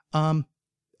 terrible. I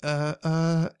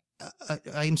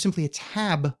am simply a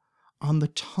tab on the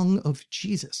tongue of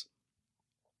Jesus.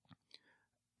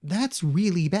 That's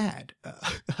really bad.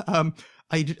 I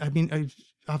mean,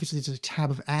 obviously it's a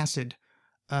tab of acid,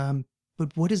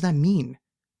 but what does that mean?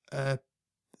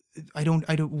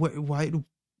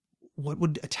 What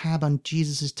would a tab on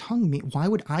Jesus's tongue mean? Why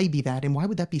would I be that, and why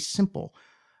would that be simple?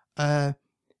 There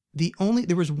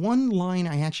was one line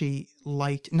I actually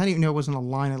liked. Not even know it wasn't a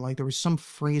line I liked. There was some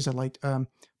phrase I liked.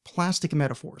 plastic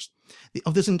metaphors.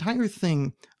 Of this entire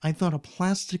thing, I thought a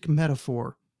plastic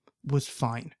metaphor was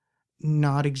fine.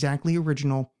 Not exactly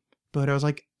original, but I was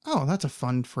like, oh, that's a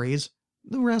fun phrase.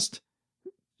 The rest...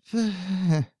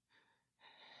 yeah.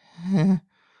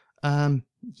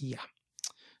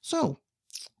 So,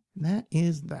 that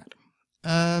is that.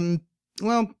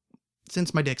 Well,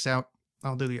 since my dick's out,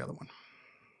 I'll do the other one.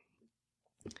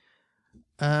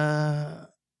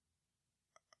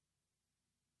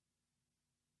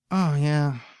 Oh,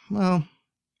 yeah. Well,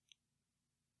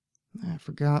 I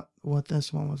forgot what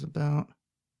this one was about.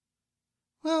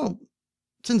 Well,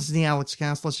 since it's the Alexx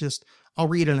cast, I'll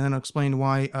read it and then explain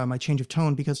why my change of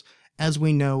tone, because as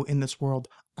we know in this world,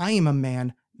 I am a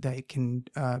man that can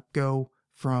go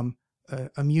from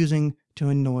amusing to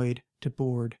annoyed to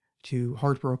bored to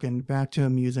heartbroken, back to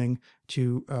amusing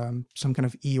to some kind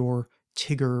of Eeyore,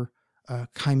 Tigger,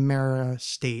 chimera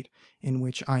state in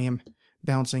which I am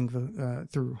bouncing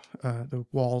through the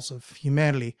walls of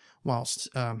humanity whilst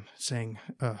saying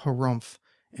harumph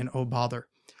and oh bother.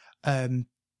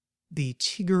 The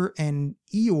Tigger and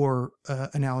Eeyore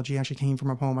analogy actually came from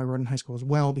a poem I wrote in high school as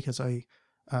well, because I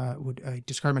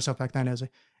described myself back then as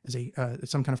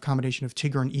some kind of combination of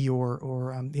Tigger and Eeyore,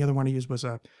 or the other one I used was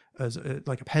like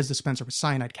a Pez dispenser with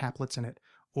cyanide caplets in it,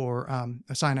 or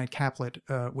a cyanide caplet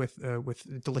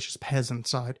with delicious Pez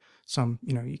inside. Some,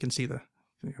 you can see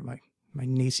my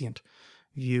nascent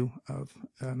view of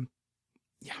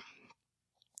yeah.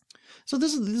 So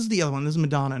this is the other one. This is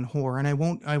Madonna and Whore, and I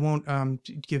won't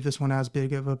give this one as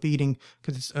big of a beating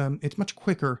because it's much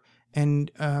quicker and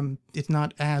it's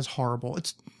not as horrible.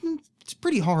 It's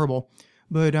pretty horrible,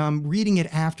 but reading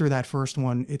it after that first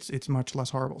one, it's much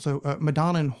less horrible. So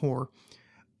Madonna and Whore,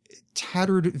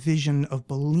 tattered vision of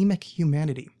bulimic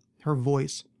humanity. Her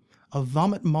voice, a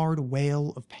vomit-marred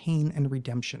wail of pain and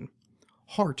redemption.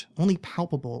 Heart only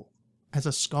palpable as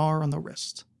a scar on the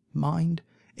wrist. Mind,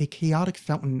 a chaotic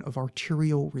fountain of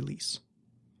arterial release.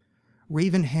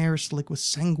 Raven hair slick with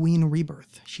sanguine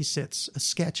rebirth, she sits, a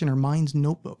sketch in her mind's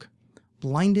notebook,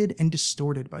 blinded and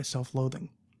distorted by self-loathing.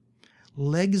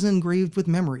 Legs engraved with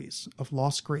memories of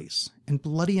lost grace, and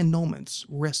bloody annulments,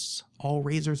 wrists, all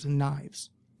razors and knives.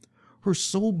 Her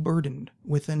soul burdened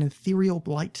with an ethereal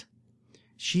blight.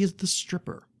 She is the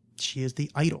stripper, she is the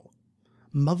idol,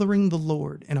 mothering the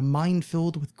Lord in a mind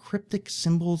filled with cryptic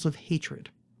symbols of hatred.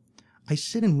 I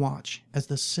sit and watch as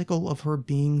the sickle of her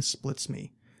being splits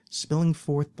me, spilling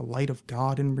forth the light of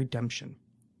God and redemption.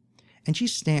 And she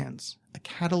stands, a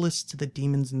catalyst to the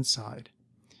demons inside.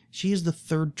 She is the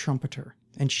third trumpeter,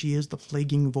 and she is the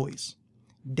plaguing voice.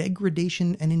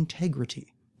 Degradation and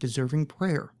integrity, deserving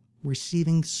prayer,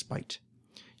 receiving spite.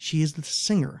 She is the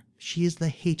singer, she is the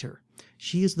hater,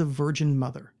 she is the virgin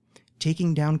mother,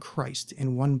 taking down Christ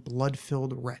in one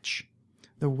blood-filled wretch.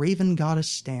 The raven goddess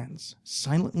stands,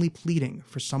 silently pleading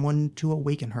for someone to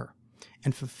awaken her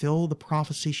and fulfill the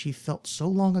prophecy she felt so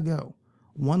long ago,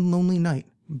 one lonely night,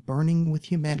 burning with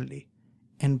humanity,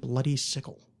 and bloody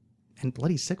sickle. And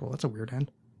bloody sickle, that's a weird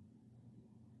end.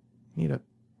 You need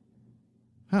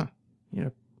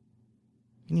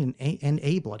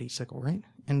a bloody sickle, right?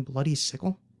 And bloody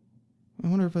sickle? I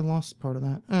wonder if I lost part of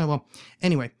that. Well,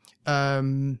 anyway,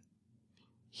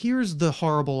 here's the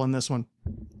horrible in this one.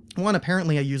 One,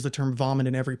 apparently I used the term vomit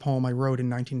in every poem I wrote in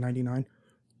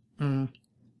 1999.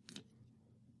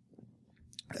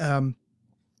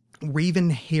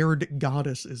 Raven-haired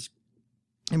goddess is...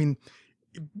 I mean,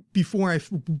 before I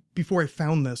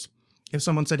found this, if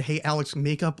someone said, hey, Alexx,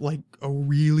 make up like a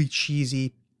really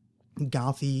cheesy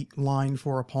gothy line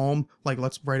for a poem, like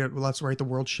let's write the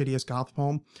world's shittiest goth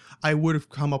poem, I would have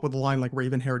come up with a line like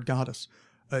raven-haired goddess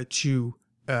to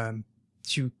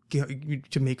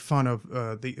make fun of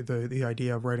the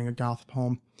idea of writing a goth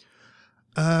poem.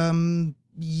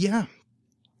 Yeah,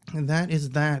 and that is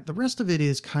that. The rest of it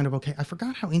is kind of okay. I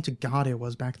forgot how into God I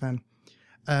was back then.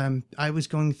 I was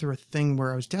going through a thing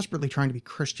where I was desperately trying to be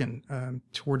Christian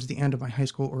towards the end of my high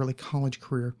school, early college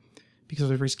career, because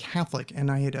I was raised Catholic,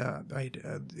 and I had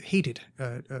hated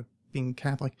being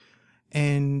Catholic,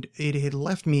 and it had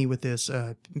left me with this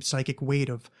psychic weight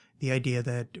of the idea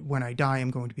that when I die,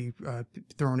 I'm going to be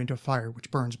thrown into fire,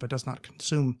 which burns but does not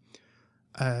consume,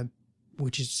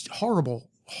 which is horrible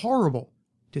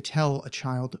to tell a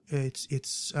child. It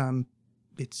is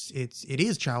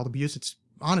child abuse. It's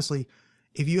honestly,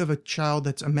 if you have a child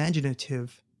that's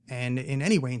imaginative and in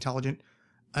any way intelligent,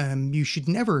 you should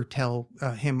never tell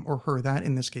him or her that.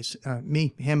 In this case,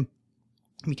 him,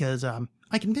 because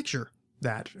I can picture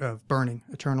that of burning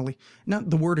eternally. Not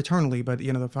the word eternally, but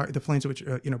the flames which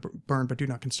burn but do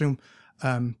not consume.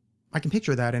 I can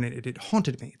picture that, and it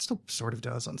haunted me. It still sort of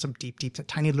does on some deep,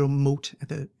 tiny little moat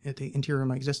at the interior of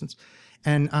my existence.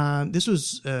 And this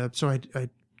was so I'd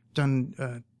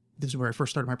done. This is where I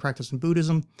first started my practice in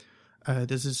Buddhism.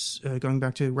 This is going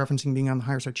back to referencing being on the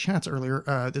Higher Side chats earlier.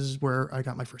 This is where I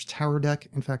got my first tarot deck.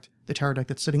 In fact, the tarot deck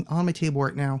that's sitting on my table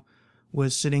right now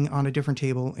was sitting on a different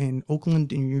table in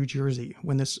Oakland, in New Jersey,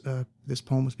 when this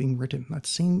poem was being written. That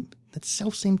same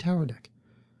tarot deck.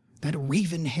 That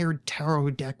raven-haired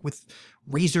tarot deck with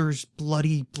razors,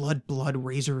 blood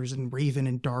razors, and raven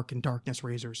and darkness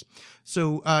razors.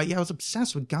 So, I was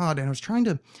obsessed with God, and I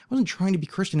wasn't trying to be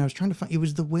Christian. I was trying to find, it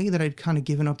was the way that I'd kind of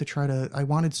given up to I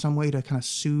wanted some way to kind of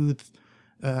soothe,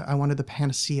 I wanted the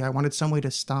panacea. I wanted some way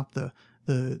to stop the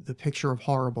picture of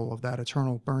horrible, of that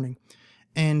eternal burning.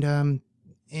 And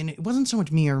it wasn't so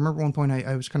much me. I remember one point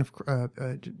I was kind of,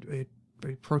 I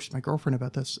approached my girlfriend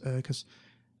about this, because,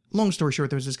 long story short,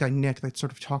 there was this guy, Nick, that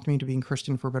sort of talked me into being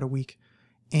Christian for about a week.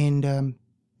 And it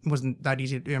wasn't that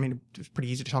easy. I mean, it was pretty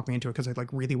easy to talk me into it because I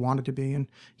really wanted to be. And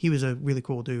he was a really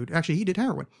cool dude. Actually, he did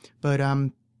heroin. But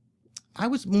I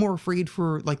was more afraid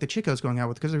for the chick I was going out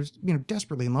with, because I was,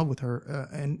 desperately in love with her.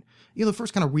 And, the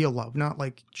first kind of real love, not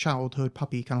like childhood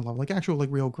puppy kind of love, actual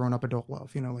real grown up adult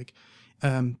love,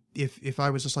 if I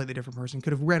was a slightly different person,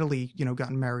 could have readily,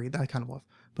 gotten married, that kind of love.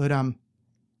 But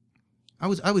I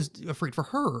was afraid for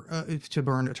her to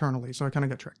burn eternally, so I kind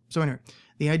of got tricked. So anyway,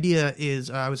 the idea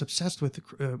is I was obsessed with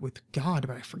God,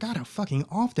 but I forgot how fucking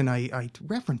often I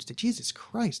referenced it. Jesus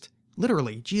Christ,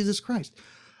 literally Jesus Christ.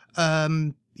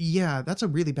 Yeah, that's a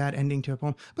really bad ending to a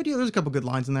poem. But there's a couple good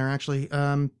lines in there actually.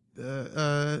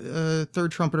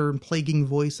 Third trumpeter and plaguing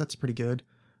voice, that's pretty good.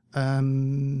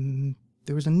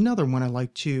 There was another one I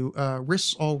liked too.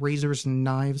 Wrists all razors and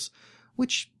knives,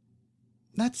 which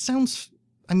that sounds.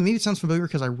 I mean, maybe it sounds familiar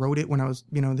because I wrote it when I was,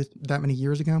 that many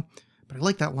years ago, but I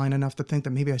like that line enough to think that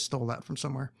maybe I stole that from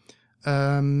somewhere.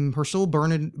 Her soul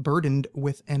burdened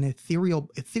with an ethereal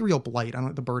blight. I don't know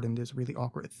what the burdened is, really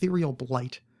awkward. Ethereal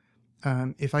blight.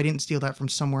 If I didn't steal that from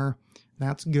somewhere,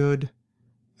 that's good.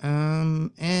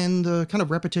 And the kind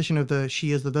of repetition of the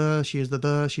she is the, she is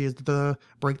the,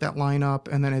 break that line up,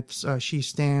 and then it's she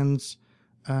stands.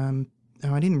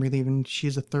 I didn't really even, she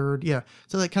is a third. Yeah.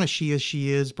 So that kind of she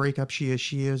is, break up, she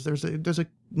is. There's a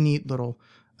neat little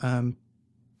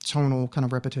tonal kind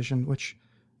of repetition, which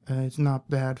is not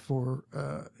bad for,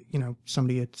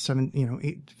 somebody at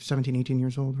 17, 18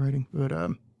 years old writing. But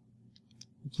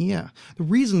yeah. The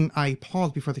reason I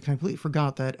paused before I completely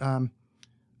forgot that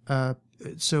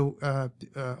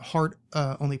heart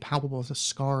only palpable as a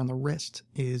scar on the wrist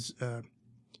is a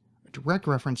direct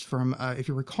reference from, if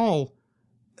you recall,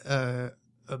 a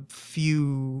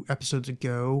few episodes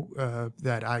ago,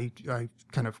 that I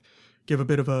kind of give a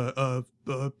bit of a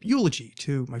eulogy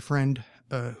to my friend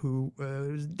who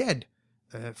was dead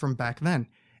from back then,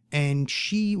 and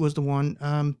she was the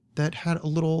one that had a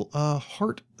little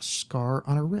heart scar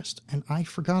on her wrist, and I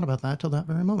forgot about that till that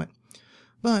very moment.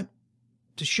 But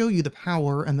to show you the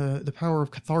power and the power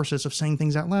of catharsis of saying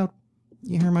things out loud,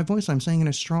 you hear my voice. I'm saying in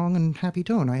a strong and happy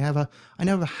tone. I have a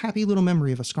happy little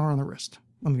memory of a scar on the wrist.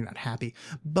 Well, maybe not happy,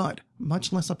 but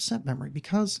much less upset memory,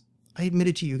 because I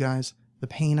admitted to you guys the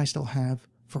pain I still have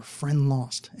for a friend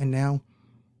lost, and now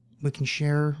we can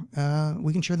share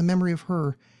the memory of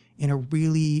her in a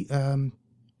really. I'm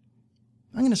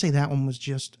going to say that one was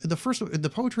just the first. The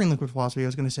poetry and liquid philosophy I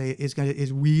was going to say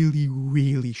is really,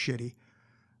 really shitty.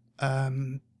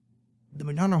 The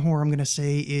Madonna horror I'm going to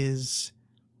say is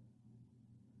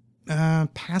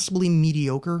passably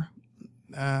mediocre.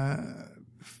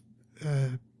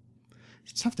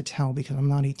 It's tough to tell because I'm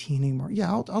not 18 anymore.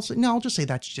 Yeah, I'll just say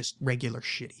that's just regular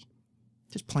shitty.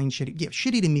 Just plain shitty. Yeah,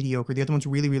 shitty to mediocre. The other one's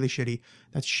really, really shitty.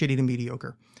 That's shitty to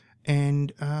mediocre.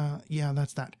 And, yeah,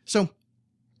 that's that. So,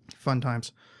 fun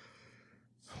times.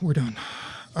 We're done.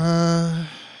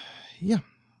 Yeah.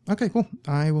 Okay, cool.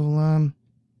 I'll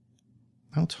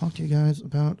talk to you guys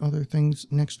about other things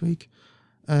next week.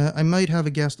 I might have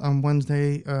a guest on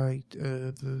Wednesday. Right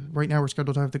now we're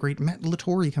scheduled to have the great Matt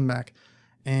Lattori come back,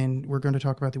 and we're going to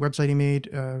talk about the website he made.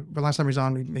 The last time he was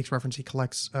on, he makes reference, he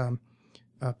collects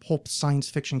pulp science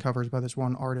fiction covers by this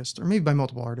one artist, or maybe by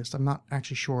multiple artists. I'm not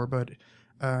actually sure, but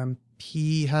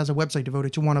he has a website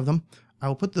devoted to one of them. I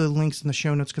will put the links in the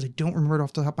show notes because I don't remember it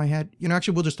off the top of my head.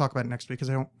 Actually, we'll just talk about it next week because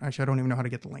I don't even know how to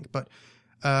get the link. But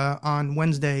on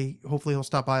Wednesday, hopefully he'll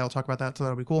stop by. I'll talk about that, so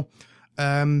that'll be cool.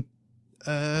 Yeah,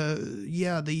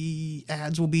 the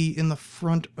ads will be in the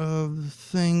front of the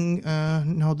thing.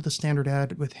 No, the standard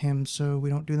ad with him, so we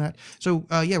don't do that. So,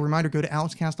 yeah, reminder, go to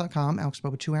alexcast.com, Alex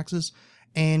spelled with 2 X's,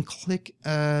 and click,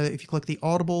 if you click the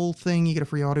Audible thing, you get a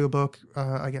free audiobook.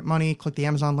 I get money. Click the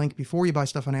Amazon link before you buy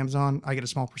stuff on Amazon. I get a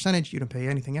small percentage. You don't pay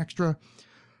anything extra.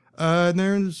 And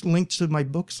there's links to my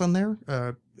books on there,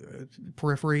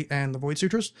 Periphery and The Void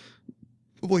Sutras.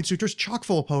 The Void Sutras, chock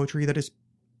full of poetry that is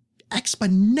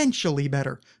exponentially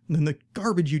better than the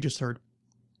garbage you just heard.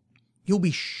 You'll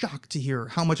be shocked to hear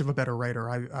how much of a better writer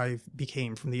I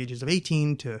became from the ages of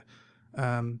 18 to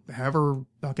however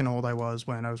fucking old I was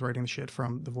when I was writing the shit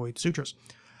from The Void Sutras.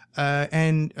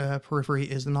 And Periphery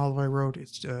is the novel I wrote.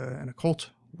 It's an occult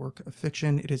work of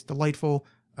fiction. It is delightful.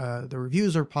 The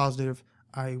reviews are positive.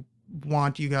 I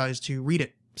want you guys to read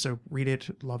it. So read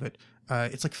it, love it.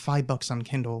 It's like $5 on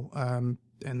Kindle.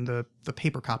 And the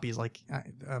paper copy is like,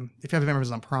 if you have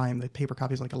Amazon Prime, the paper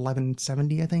copy is like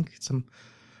 $11.70, I think. It's some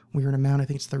weird amount. I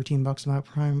think it's $13 about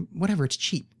Prime. Whatever, it's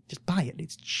cheap. Just buy it.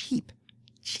 It's cheap.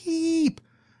 Cheap.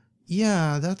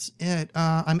 Yeah, that's it.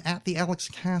 I'm at the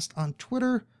AlexCast on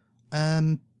Twitter.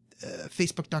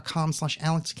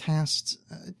 Facebook.com/AlexCast.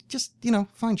 Just,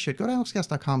 find shit. Go to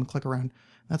AlexCast.com and click around.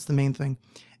 That's the main thing.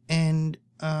 And,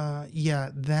 yeah,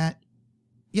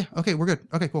 okay, we're good.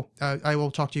 Okay, cool. I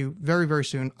will talk to you very, very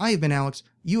soon. I have been Alex.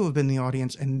 You have been the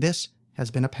audience, and this has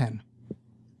been a pen.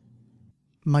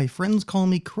 My friends call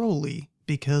me Crowley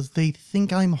because they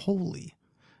think I'm holy.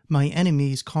 My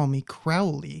enemies call me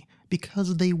Crowley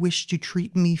because they wish to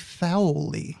treat me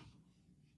foully.